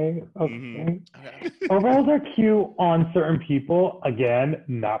 Oday. Okay. Mm-hmm. Overalls are cute on certain people. Again,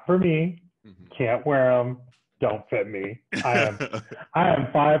 not for me. Can't wear them. Don't fit me. I am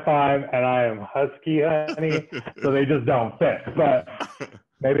 5'5" and I am husky, honey. So they just don't fit. But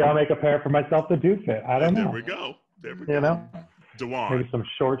maybe I'll make a pair for myself that do fit. I don't know. There we go. You know? Dewan. Maybe some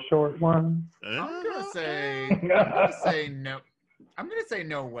short ones. I'm gonna say no. I'm gonna say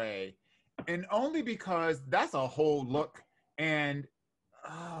no way, and only because that's a whole look, and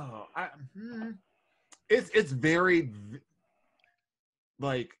it's very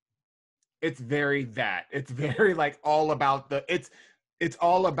like it's very that it's very like all about the it's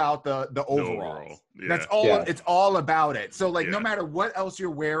all about the overall. Yeah. That's all. Yeah. It's all about it. So like no matter what else you're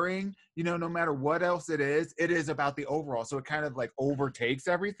wearing, you know, no matter what else it is about the overall. So it kind of like overtakes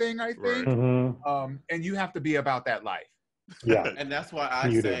everything, I think. Right. Mm-hmm. And you have to be about that life. Yeah. And that's why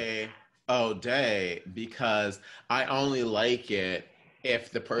I say Oday, because I only like it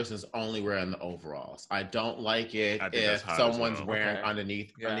if the person's only wearing the overalls. I don't like it if hot as someone's well. wearing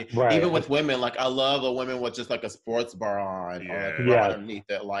underneath. Right. Even with women, like I love a woman with just like a sports bar on or like a bra underneath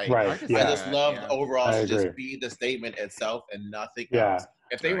it. Like I just love the overalls to just be the statement itself and nothing else.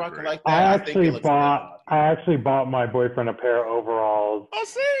 If they rock it like that, I think it looks good. I actually bought my boyfriend a pair of overalls. Oh,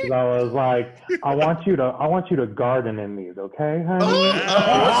 see? I was like, I want you to garden in these, okay, honey?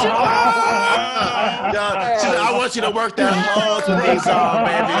 I want you to work that hose with these on,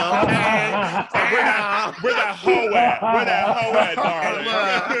 baby. Where that hoe at? Where that hoe at,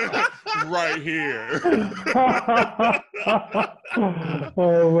 darling? Right here.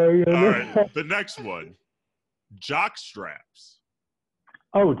 Oh my goodness. All right, the next one, jock straps.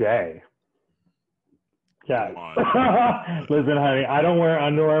 Oday. Yes. Listen, honey, I don't wear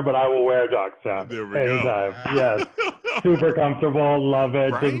underwear, but I will wear a jock strap anytime. Yes. Super comfortable. Love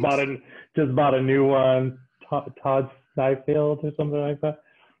it. Right? Just bought a new one. Todd Snyfield or something like that.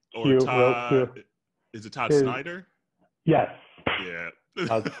 Or cute, Todd. Is it Todd Snyder? Yes. Yeah.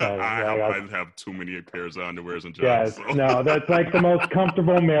 I have too many pairs of underwears and jocks. Yes. So. No, that's like the most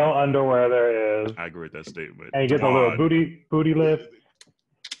comfortable male underwear there is. I agree with that statement. And you get the little booty lift.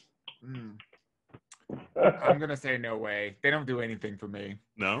 I'm gonna say no way. They don't do anything for me.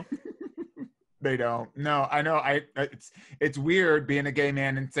 No, they don't. No, I know. It's weird being a gay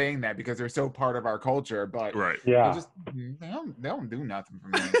man and saying that because they're so part of our culture. But yeah, they don't do nothing for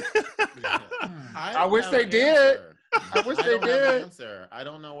me. I wish they did. I wish they did. I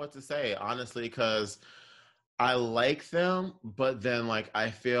don't know what to say honestly because I like them, but then like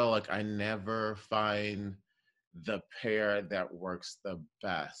I feel like I never find the pair that works the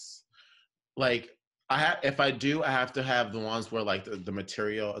best. Like if I do, I have to have the ones where like the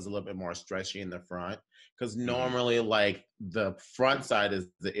material is a little bit more stretchy in the front because normally like the front side is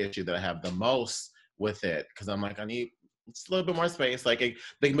the issue that I have the most with it because I'm like I need just a little bit more space. Like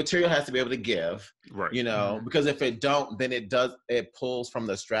the material has to be able to give, right? You know, because if it don't, then it pulls from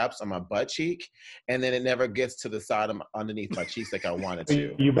the straps on my butt cheek, and then it never gets to the side of underneath my cheeks like I wanted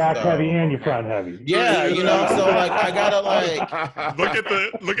to. You back heavy and you front heavy. Yeah, you know. So like I gotta like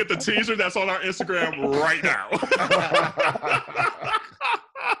look at the teaser that's on our Instagram right now.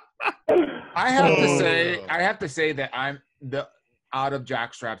 I have to say that I'm the. Out of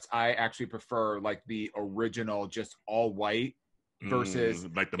jock straps, I actually prefer like the original, just all white, versus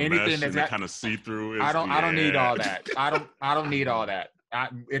like the anything mesh that's and kind of see through. I don't need all that. I don't need all that.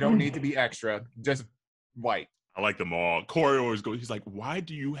 It don't need to be extra. Just white. I like them all. Corey always goes. He's like, "Why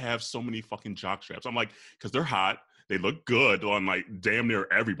do you have so many fucking jock straps?" I'm like, "Cause they're hot. They look good on like damn near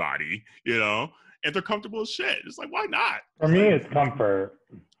everybody, you know, and they're comfortable as shit. It's like, why not?" For me, it's comfort.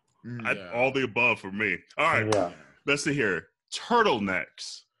 All the above for me. All right, let's see here.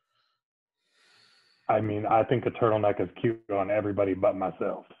 Turtlenecks. I mean, I think a turtleneck is cute on everybody but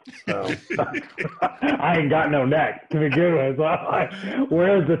myself. So I ain't got no neck to begin with. So I'm like,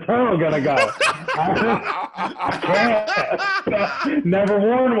 where's the turtle gonna go? I can't. Never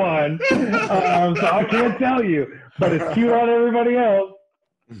worn one, so I can't tell you. But it's cute on everybody else.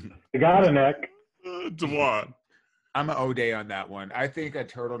 You got a neck. Dewan. I'm an Oday on that one. I think a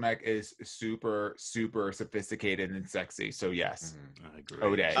turtleneck is super, super sophisticated and sexy. So yes, I agree.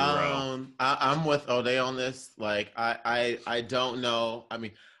 Oday. I'm with Oday on this. Like I don't know. I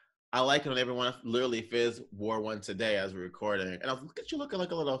mean, I like it on everyone. Literally, Fizz wore one today as we're recording, and I was look at you looking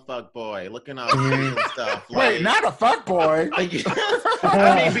like a little fuck boy, looking out and stuff. Like, wait, not a fuck boy. I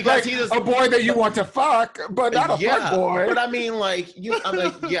mean, because like, he just a boy that you want to fuck, but not a fuck boy. But I mean, like I'm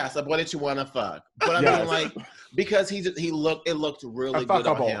like, yes, a boy that you want to fuck. But I mean, like, because it looked really good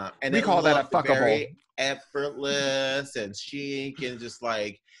on him, and we call that a fuckable. Very effortless and chic, and just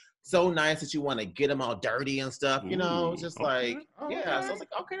like so nice that you want to get them all dirty and stuff. You know, just like So I was like,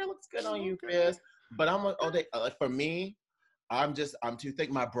 okay, that looks good on you, Fizz. But I'm like, like for me, I'm too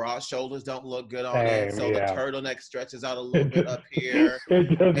thick. My broad shoulders don't look good on it. So the turtleneck stretches out a little bit up here. It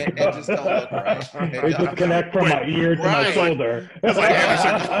just don't look right. It just connects from my ear to my shoulder. It's like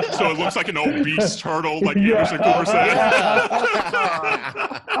Anderson, so it looks like an obese turtle, like Anderson Cooper said.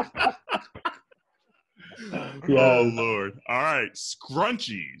 Oh, Lord. All right.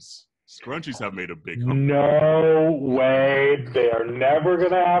 Scrunchies. Scrunchies have made a big comeback. No way. They are never going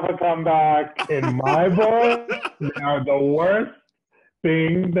to have a comeback. In my book, they are the worst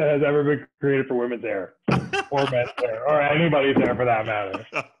thing that has ever been created for women's hair or men's hair or anybody's hair for that matter.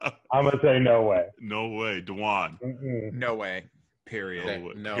 I'm going to say no way. No way. Dewan. No way.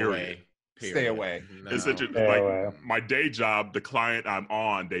 Period. No way. Period. Stay away. No. It's interesting. Like my day job, the client I'm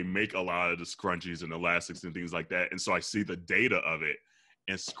on, they make a lot of the scrunchies and elastics and things like that. And so I see the data of it.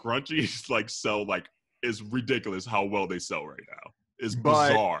 And scrunchies like sell like it's ridiculous how well they sell right now. is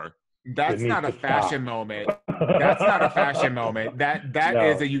bizarre. That's not a fashion moment. That's not a fashion moment. That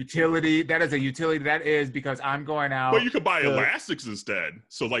is a utility. That is a utility. That is because I'm going out. But you could buy elastics instead.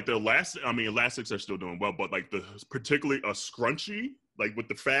 So like the elastics are still doing well, but like particularly a scrunchie, like with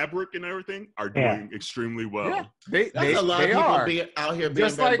the fabric and everything, are doing extremely well. Yeah, That's a lot of people being out here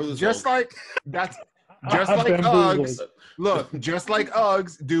being bamboozled. Just like Uggs. Look, just like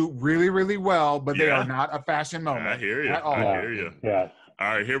Uggs do really, really well, but they are not a fashion moment. I hear you. I hear you. Yeah.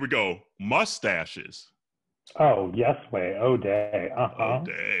 All right, here we go. Mustaches. Oh, yes way. Oday.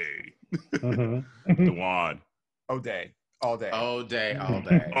 Oday. Mm-hmm. Dewan. Oday. All day. Oday.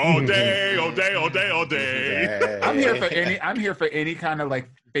 I'm here for any kind of like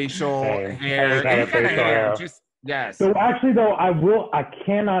facial hair. Any kind of hair. Just yes. So actually though, I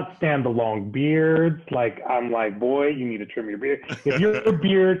cannot stand the long beards. Like I'm like, boy, you need to trim your beard. If your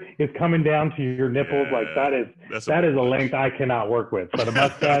beard is coming down to your nipples, like that is a length I cannot work with. But a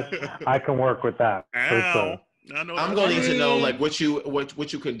mustache, I can work with that. For sure. I'm gonna need to know like what you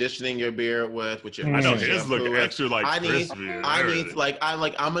conditioning your beard with your. I know his look extra like crispy. I'm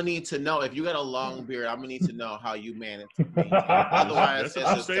gonna need to know if you got a long beard. I'm gonna need to know how you manage to maintain it. Otherwise, it's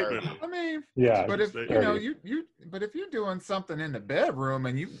just dirty. I mean, yeah. But if but if you're doing something in the bedroom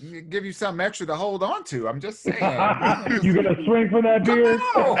and you give you something extra to hold on to, I'm just saying. You gonna swing for that beard?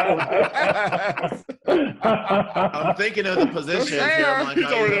 I'm thinking of the positions here. I'm like, he's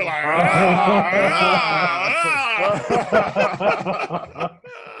over there like.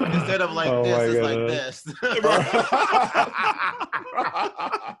 Instead of like this, it's like this.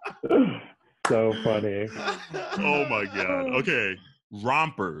 So funny. Oh my god. Okay,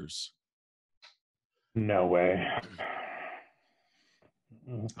 rompers. No way.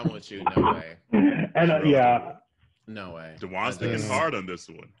 I'm with you. No way. And yeah. No way. Dewan's thinking hard on this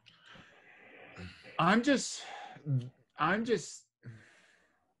one. I'm just.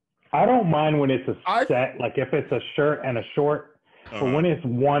 I don't mind when it's a set, like if it's a shirt and a short, but when it's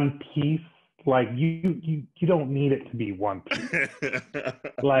one piece, like you don't need it to be one piece.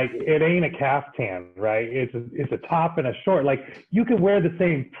 Like it ain't a caftan, right? It's a top and a short. Like you can wear the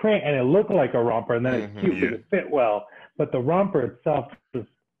same print and it look like a romper, and then it's cute because it fit well. But the romper itself is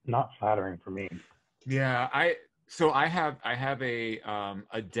not flattering for me. Yeah, I have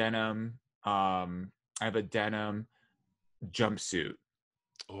a denim jumpsuit.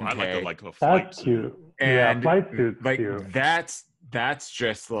 Oh, I like a flight That's suit. cute. And flight suit's like cute. that's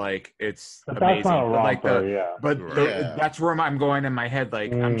just like it's but amazing. That's not a romper, that's where I'm going in my head.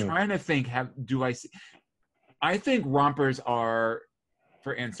 Like I'm trying to think. I think rompers are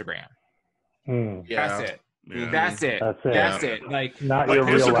for Instagram. That's it. Yeah. That's it. That's it. Like not like your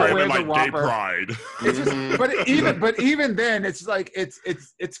real Instagram life. and like gay pride. It's just, but even then, it's like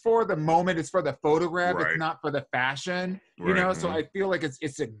it's for the moment. It's for the photograph. Right. It's not for the fashion. You Right. know. So I feel like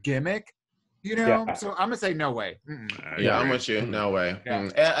it's a gimmick. You know. Yeah. So I'm gonna say no way. Yeah, I'm with you. No way.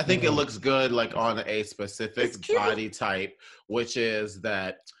 Yeah. I think it looks good, like on a specific body type, which is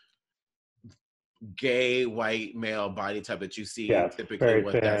that gay white male body type that you see typically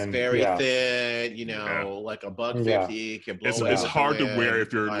with that's very thin, you know, like a $150 can blow it's hard to wear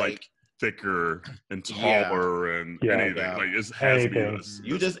if you're like thicker and taller and anything. Like it has to be this.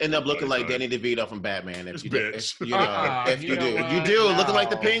 You just end up looking like Danny DeVito from Batman if you do. You do no. looking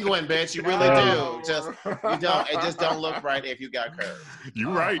like the Penguin, bitch. You really do. It just don't look right if you got curves. You're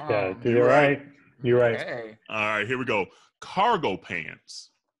right. You're right. You're right. Hey. All right, here we go. Cargo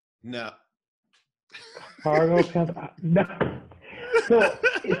pants. No. Cargo pants? No. So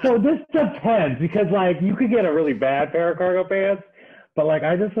this depends because like you could get a really bad pair of cargo pants, but like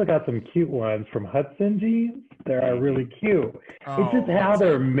I just got some cute ones from Hudson Jeans. They're really cute. It's just how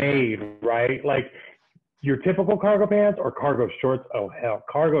they're made, right? Like your typical cargo pants or cargo shorts. Oh hell,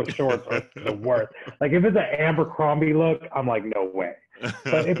 cargo shorts are the worst. Like if it's an Abercrombie look, I'm like no way.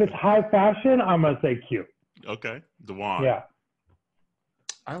 But if it's high fashion, I'm gonna say cute. Okay, Dewan. Yeah.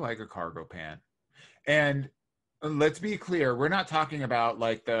 I like a cargo pant. And let's be clear, we're not talking about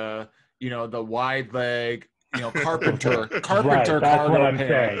like the wide leg, carpenter right, cargo pant.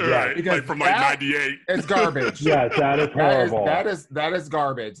 Saying. Right, because like from like 98. It's garbage. Yes, that is horrible. That is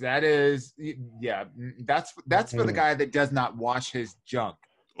garbage. That is that's for the guy that does not wash his junk.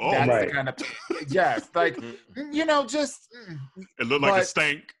 Oh, that's right. the kind of like just it looked like a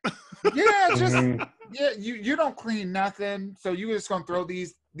stank. You don't clean nothing, so you just gonna throw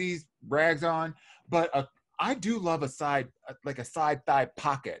these rags on. But I do love a side thigh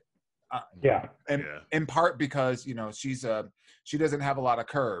pocket. In part because she doesn't have a lot of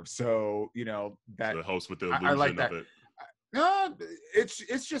curves, so that it helps with the illusion I like that. of it. No,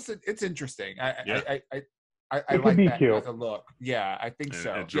 it's just it's interesting. I like that cute. As a look. Yeah, I think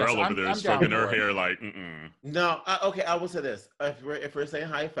so. And Jarell over there is stroking her hair like, No, okay, I will say this. If we're saying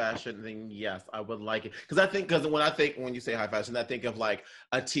high fashion, then yes, I would like it. Because when you say high fashion, I think of like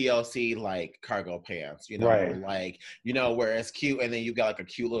a TLC like cargo pants, like, where it's cute and then you got like a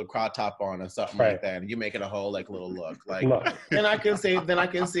cute little crop top on or something like that. And you make it a whole like little look. Like, then I can see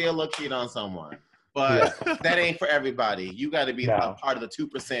it look cute on someone. But that ain't for everybody. You got to be a part of the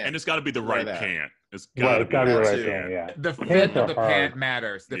 2%. And it's got to be the right pant. It's got to be the right pant, yeah. The fit of the pant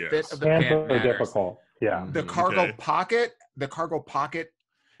matters. The fit of the pant matters. Difficult, yeah. The cargo pocket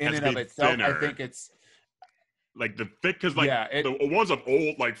in and of itself, thinner. I think it's... Like the fit, because the ones of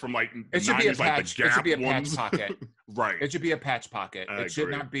old, like from like the 90s, like the Gap it should be a ones. Patch pocket. Right. It should be a patch pocket. It should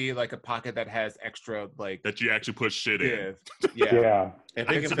not be like a pocket that has extra, like... That you actually put shit in. Yeah. If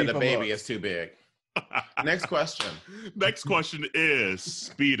it can fit a baby, it's too big. Next question. Next question is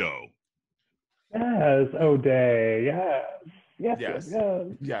Speedo. Yes, Oday. Yes,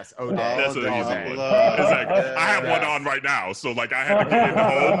 Oday. That's an easy one. I have one on right now, so like I had to get in the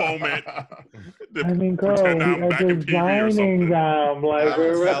whole moment. I mean, girl, we are designing them. Like,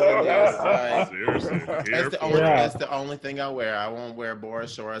 seriously, that's the only thing I wear. I won't wear board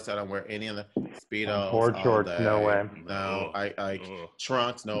shorts. I don't wear any of the Speedos. Board shorts, no way. No, I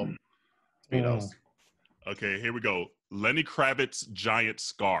trunks, no Speedos. Okay, here we go. Lenny Kravitz giant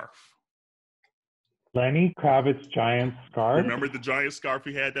scarf. Lenny Kravitz giant scarf? Remember the giant scarf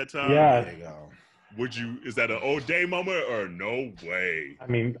he had that time? Yeah. There you go. Is that an Oday moment or no way? I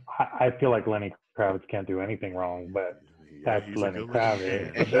mean, I feel like Lenny Kravitz can't do anything wrong, but that's Lenny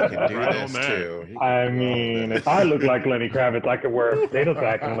Kravitz. And he can do this too. I mean, if I look like Lenny Kravitz, I could wear a potato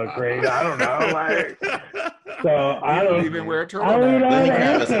sack and look great. I don't know. Like, so I don't even wear a turtleneck. Lenny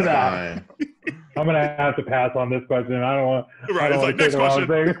Kravitz is fine. I'm gonna have to pass on this question. I don't want. Right, it's like next question.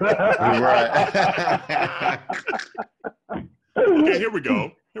 Right. Okay, here we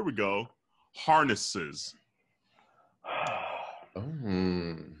go. Harnesses.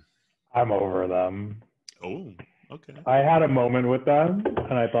 I'm over them. Oh, okay. I had a moment with them,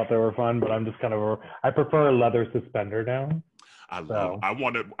 and I thought they were fun, but I'm just kind of. I prefer a leather suspender now. I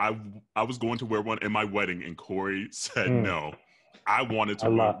was going to wear one in my wedding, and Corey said no. I wanted to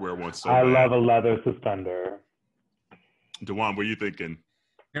wear one so bad. I love a leather suspender. Dewan, what are you thinking?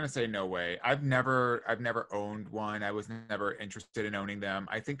 I'm gonna say no way. I've never owned one. I was never interested in owning them.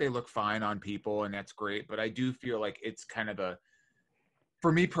 I think they look fine on people, and that's great. But I do feel like it's kind of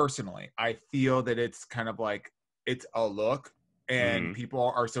for me personally, I feel that it's kind of like it's a look, and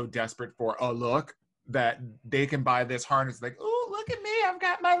people are so desperate for a look that they can buy this harness. Like, oh, look at me, I've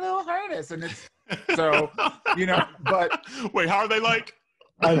got my little harness, and it's so But wait, how are they like?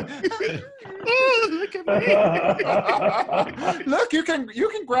 Look at me. Look, you can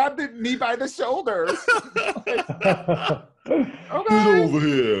grab me by the shoulders. Okay. Get over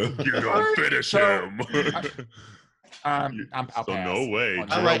here. You don't finish him. I'll pass. No way.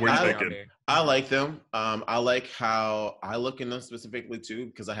 I like them. I like how I look in them specifically too,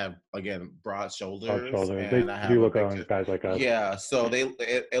 because I have, again, broad shoulders. And they do look on guys like us. Yeah, so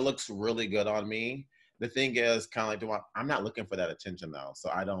it looks really good on me. The thing is, kind of like, I'm not looking for that attention though, so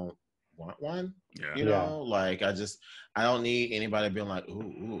I don't want one. Yeah. Like I don't need anybody being like,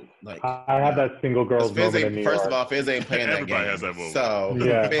 ooh. Like I have that single girls moment in New York. First of all, Fizz ain't playing that game. Everybody has that moment. So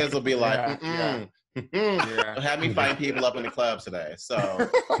Fizz will be like, have me fighting people up in the club today. So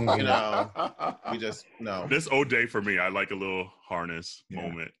we just no. This Oday for me, I like a little harness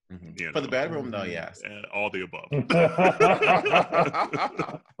moment. For the bedroom, though, yes. All the above.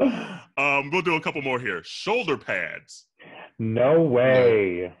 We'll do a couple more here. Shoulder pads. No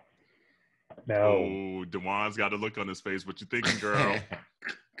way. No. Oh, Dewan's got a look on his face. What you thinking, girl?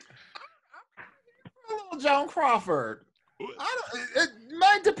 Little Joan Crawford. It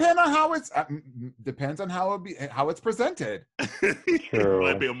might depend on how it's depends on how it's presented. True.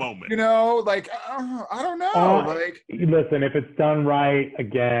 Might be a moment. Like I don't know. Like, listen, if it's done right,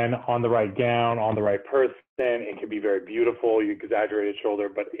 again, on the right gown, on the right person, it can be very beautiful. You exaggerated shoulder,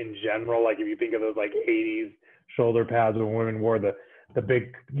 but in general, like if you think of those like 80s shoulder pads when women wore the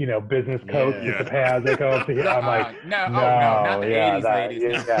big, business coats with the pads that go up to here. I'm like, not the 80s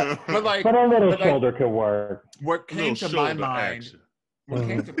ladies. Yeah. But a little shoulder could work. What came to my mind was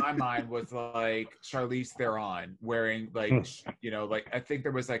like Charlize Theron wearing like, like I think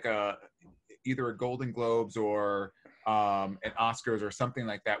there was like either a Golden Globes or an Oscars or something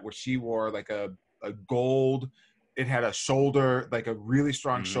like that, where she wore like a gold. It had a shoulder, like a really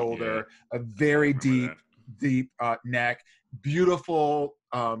strong shoulder, a very deep neck. Beautiful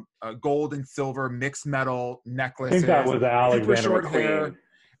gold and silver mixed metal necklaces. I think that was Alexander short McQueen. hair.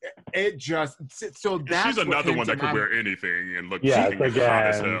 it just so that's she's another one that could wear anything and look hot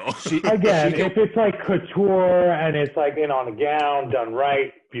as hell. If it's like couture and it's like on a gown done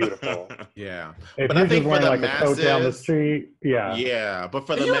right, beautiful. Yeah, but I think for the masses, a coat down the street, but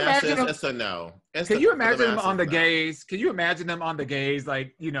for the masses, it's a no. Can you imagine them on the gays? Can you imagine them on the gays?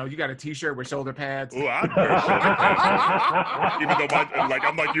 Like, you got a T-shirt with shoulder pads. Oh, I'd wear shoulder pads. Even though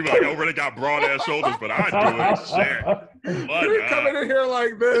I'm like you, like I already got broad ass shoulders, but I'd do it. Shit. You're coming in here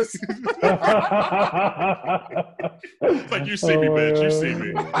like this. It's like you see me, bitch. You see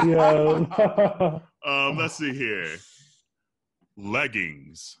me. Yeah. Let's see here.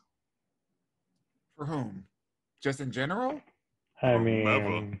 Leggings. For whom? Just in general? I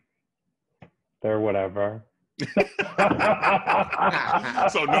mean, they're whatever.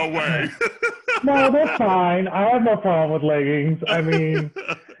 So no way. No, that's fine. I have no problem with leggings. I mean,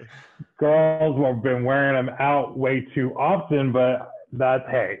 girls have been wearing them out way too often, but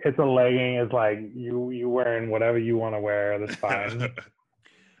hey, it's a legging. It's like you wearing whatever you want to wear. That's fine.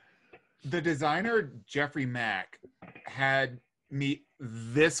 The designer Jeffrey Mack had me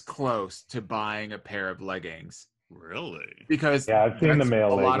this close to buying a pair of leggings. Really? Because I've seen the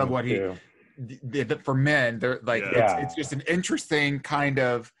male leggings. A lot of what too. For men, they're like it's just an interesting kind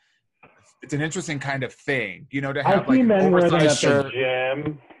of thing, to have I see men wear them at shirt. the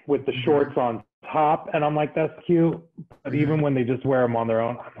gym with the shorts on top, and I'm like, that's cute. But even when they just wear them on their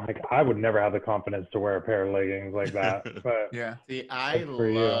own, I'm like, I would never have the confidence to wear a pair of leggings like that. But yeah, see, I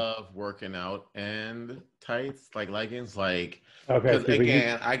love working out and tights, like leggings, like. Because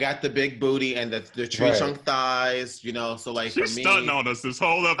again, I got the big booty and the tree trunk thighs, so like she's for me, stunting on us this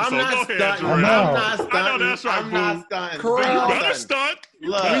whole episode. I'm not stunting. I'm not stunting. I know that's right, I'm not stunting.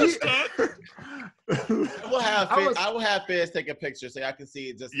 You better stunt. I will have Fizz take a picture so I can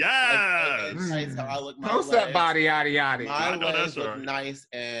see it. Just tights, how I look. Post that body, yada yada. My legs look nice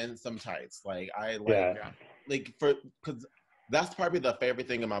and some tights. Like I like because that's probably the favorite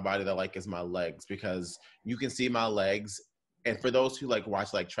thing in my body that I like is my legs, because you can see my legs. And for those who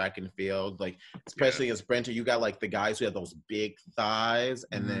watch track and field, especially in sprinter, you got the guys who have those big thighs,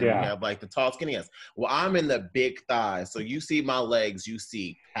 and then you have the tall skinny ass. Well, I'm in the big thighs, so you see my legs, you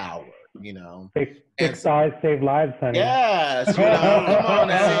see power, Big thighs save lives, honey. Yes, come on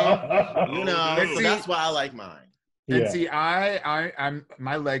now, so that's why I like mine. And see, I'm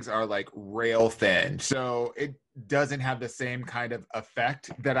my legs are rail thin, so it doesn't have the same kind of effect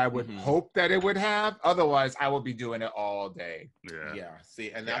that I would hope that it would have. Otherwise, I will be doing it all day. Yeah.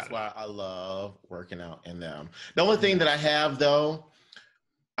 See, and that's why I love working out in them. The only thing that I have though,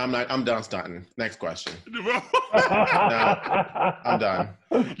 I'm done stunting. Next question. No, I'm done.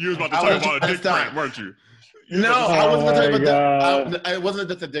 You was about to talk about a dick print, weren't you? No, I wasn't going to talk about it wasn't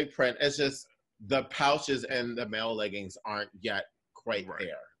just a dick print. It's just the pouches and the male leggings aren't yet quite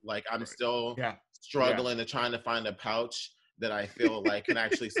there. I'm still struggling to trying to find a pouch that I feel can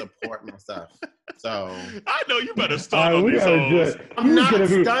actually support my stuff. So I know you better stunt on these hoes. I'm not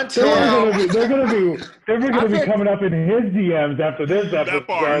stunting. They're gonna be coming up in his DMs after this episode. That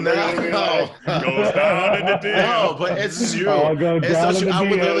part, goes down in the DM. No, but it's true. It's so true. I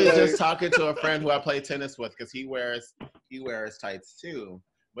was literally just talking to a friend who I play tennis with, because he wears tights too.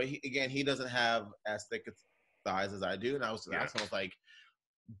 But he doesn't have as thick thighs as I do. And I was asking, I was like,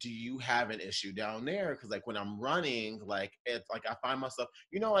 do you have an issue down there? Because when I'm running, it's I find myself,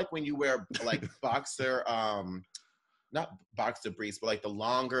 when you wear boxer, not boxer briefs, but the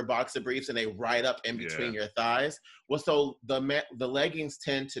longer boxer briefs, and they ride up in between your thighs. Well, so the leggings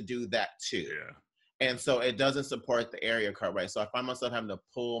tend to do that too. Yeah. And so it doesn't support the area cut right. So I find myself having to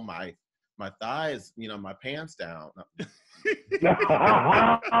pull my thighs, my pants down.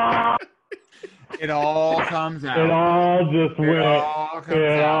 It all comes out. It all just went.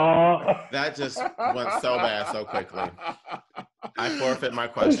 Out. That just went so bad so quickly. I forfeit my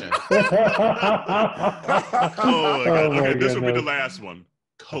question. Oh my God. Okay, this will be the last one.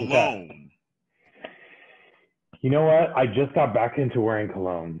 Cologne. You know what? I just got back into wearing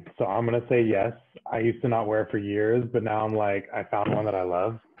cologne, so I'm gonna say yes. I used to not wear it for years, but now I'm I found one that I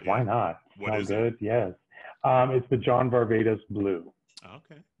love. Why not? What is good? it? Yes. It's the John Varvatos Blue.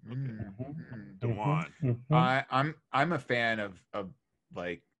 Okay. Dewan. I'm a fan of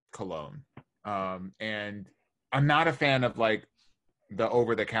cologne, and I'm not a fan of the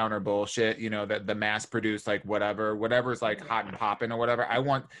over the counter bullshit. That the mass produced whatever's hot and popping or whatever.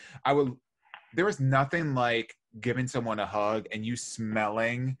 There is nothing like giving someone a hug and you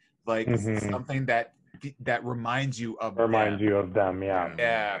smelling something that reminds you of them.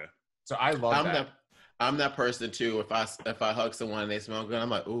 Yeah. So I love that. I'm that person too. If I hug someone and they smell good, I'm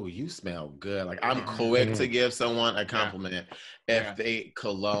like, "Ooh, you smell good." Like I'm quick to give someone a compliment if they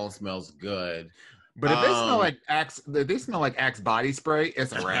cologne smells good. But if they smell like Axe body spray,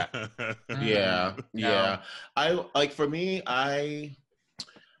 it's a wrap. Yeah. I like for me, I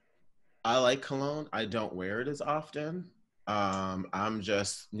like cologne. I don't wear it as often. I'm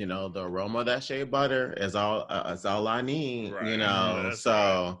just, the aroma of that shea butter is all I need, Right.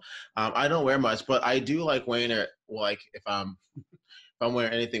 So I don't wear much, but I do like wearing it. Like if I'm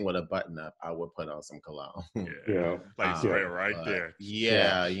wearing anything with a button up, I would put on some cologne. Like spray right there.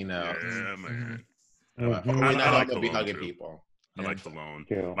 Yeah, Yeah, man. I mean, I like don't be cologne hugging too. people. I like cologne.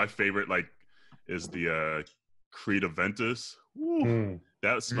 Yeah. My favorite is the Creed Aventus.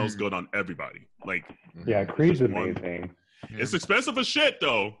 That smells good on everybody. Like Creed's amazing. It's expensive as shit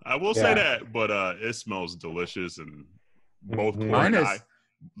though. I will say that, but it smells delicious, and both Corey and I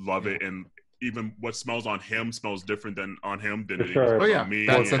love it. And even what smells on him smells different than on him than it smells on me.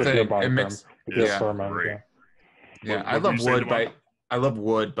 That's the thing. It makes great. Yeah, I love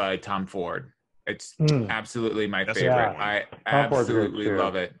Wood by Tom Ford. It's absolutely my favorite. I absolutely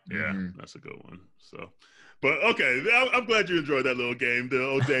love it. Yeah, that's a good one. So, but okay, I'm glad you enjoyed that little game, the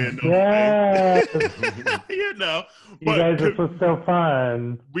Oday and Oday. You guys, this was so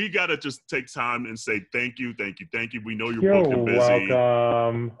fun. We gotta just take time and say thank you. We know you're booked and busy.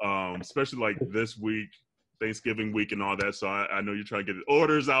 Welcome. Especially like this week, Thanksgiving week and all that. So I know you're trying to get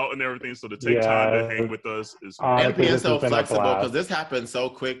orders out and everything. So to take time to hang with us is and being so flexible because this happened so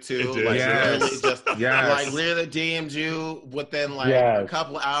quick too. Like literally just like literally DM'd you within like a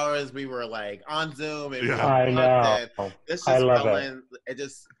couple hours. We were like on Zoom and I know. It's just rolling.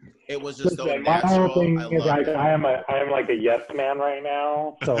 It was just so natural. My whole thing is like I am like a yes man right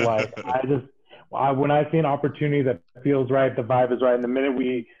now. So like when I see an opportunity that feels right, the vibe is right. And the minute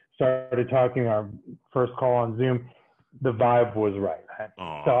we started talking our first call on Zoom, the vibe was right.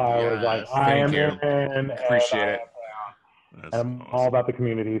 So I was like, I am in. Appreciate it. I'm all about the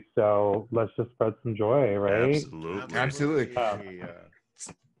community, so let's just spread some joy, right? Absolutely. Oh,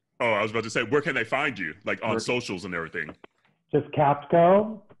 I was about to say, where can they find you? Like on socials and everything? Just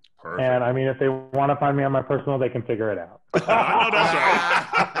Kaftko. Perfect. And I mean, if they want to find me on my personal, they can figure it out. I know that's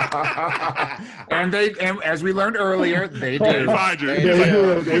right. and as we learned earlier, they do. They find you.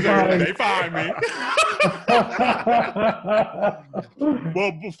 They find me.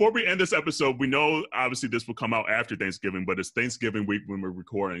 Well, before we end this episode, we know obviously this will come out after Thanksgiving, but it's Thanksgiving week when we're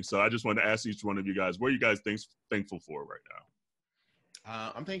recording. So I just want to ask each one of you guys, what are you guys thankful for right now?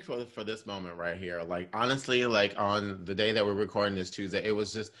 I'm thankful for this moment right here. Like, honestly, like on the day that we're recording this Tuesday, it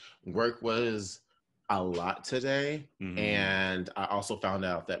was just work was a lot today. And I also found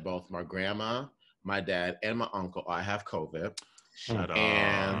out that both my grandma, my dad, and my uncle, I have COVID. Shut up.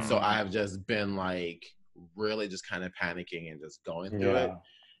 And so I have just been like really just kind of panicking and just going through it.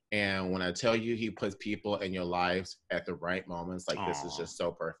 And when I tell you he puts people in your lives at the right moments, like this is just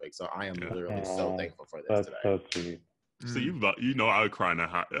so perfect. So I am literally so thankful for this today. So sweet. So you know I would cry in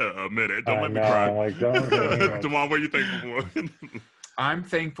a minute. Don't let me cry. Like, don't Demond, what are you thankful for? I'm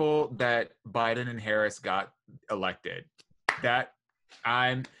thankful that Biden and Harris got elected.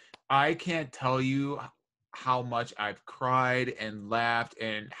 I can't tell you how much I've cried and laughed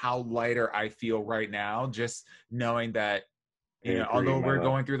and how lighter I feel right now, just knowing that, although we're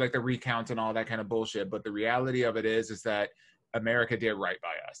going through like the recounts and all that kind of bullshit, but the reality of it is that America did right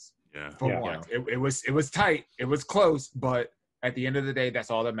by us. For once. It was tight. It was close, but at the end of the day,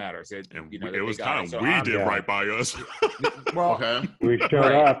 that's all that matters. It was time we did right by us. Well, we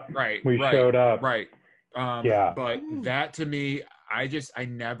showed up. We showed up. Right. But that to me, I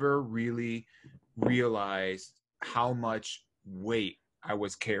never really realized how much weight I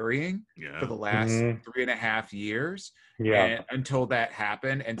was carrying for the last 3.5 years. And until that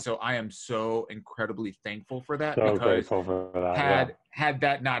happened. And so I am so incredibly thankful for that, because grateful for that. Had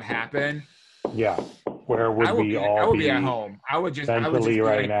that not happened, where would we all be? I would be at home. I would just mentally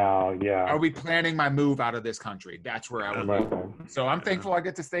right now. I would be planning my move out of this country. That's where I would be. So I'm thankful I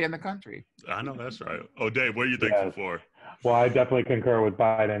get to stay in the country. I know that's right. Oday, what are you thankful for? Well, I definitely concur with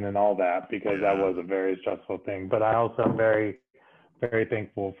Biden and all that, because that was a very stressful thing. But I also am very, very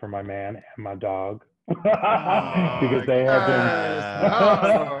thankful for my man and my dog. Because they have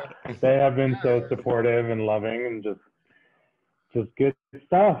been so supportive and loving and just good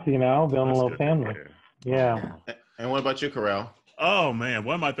stuff, building a little family. And what about you, Carell? Oh man,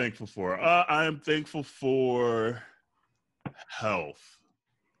 what am I thankful for? I am thankful for health.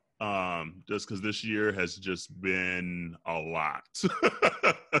 Just because this year has just been a lot.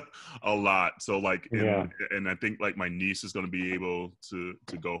 A lot. So like and I think like my niece is going to be able to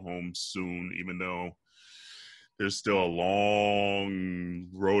go home soon, even though there's still a long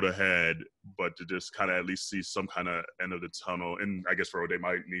road ahead, but to just kind of at least see some kind of end of the tunnel. And I guess for Oday,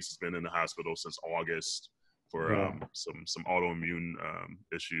 my niece has been in the hospital since August for some autoimmune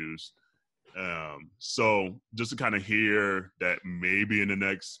issues. So just to kind of hear that maybe in the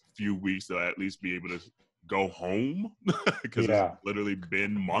next few weeks they'll at least be able to go home because it's literally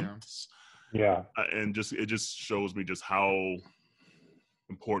been months. Yeah. And it just shows me just how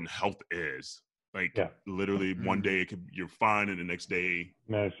important health is. Like literally one day you're fine and the next day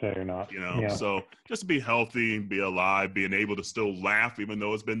you're not. You know, so just to be healthy, be alive, being able to still laugh even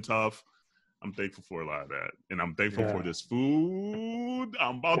though it's been tough. I'm thankful for a lot of that. And I'm thankful for this food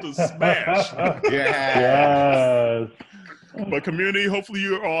I'm about to smash. Yes. But community, hopefully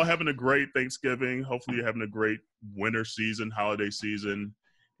you're all having a great Thanksgiving. Hopefully you're having a great winter season, holiday season.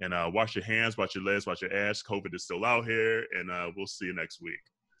 And wash your hands, wash your legs, wash your ass. COVID is still out here. And we'll see you next week.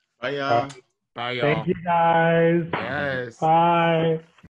 Bye, y'all. Bye, y'all. Thank you, guys. Yes. Bye.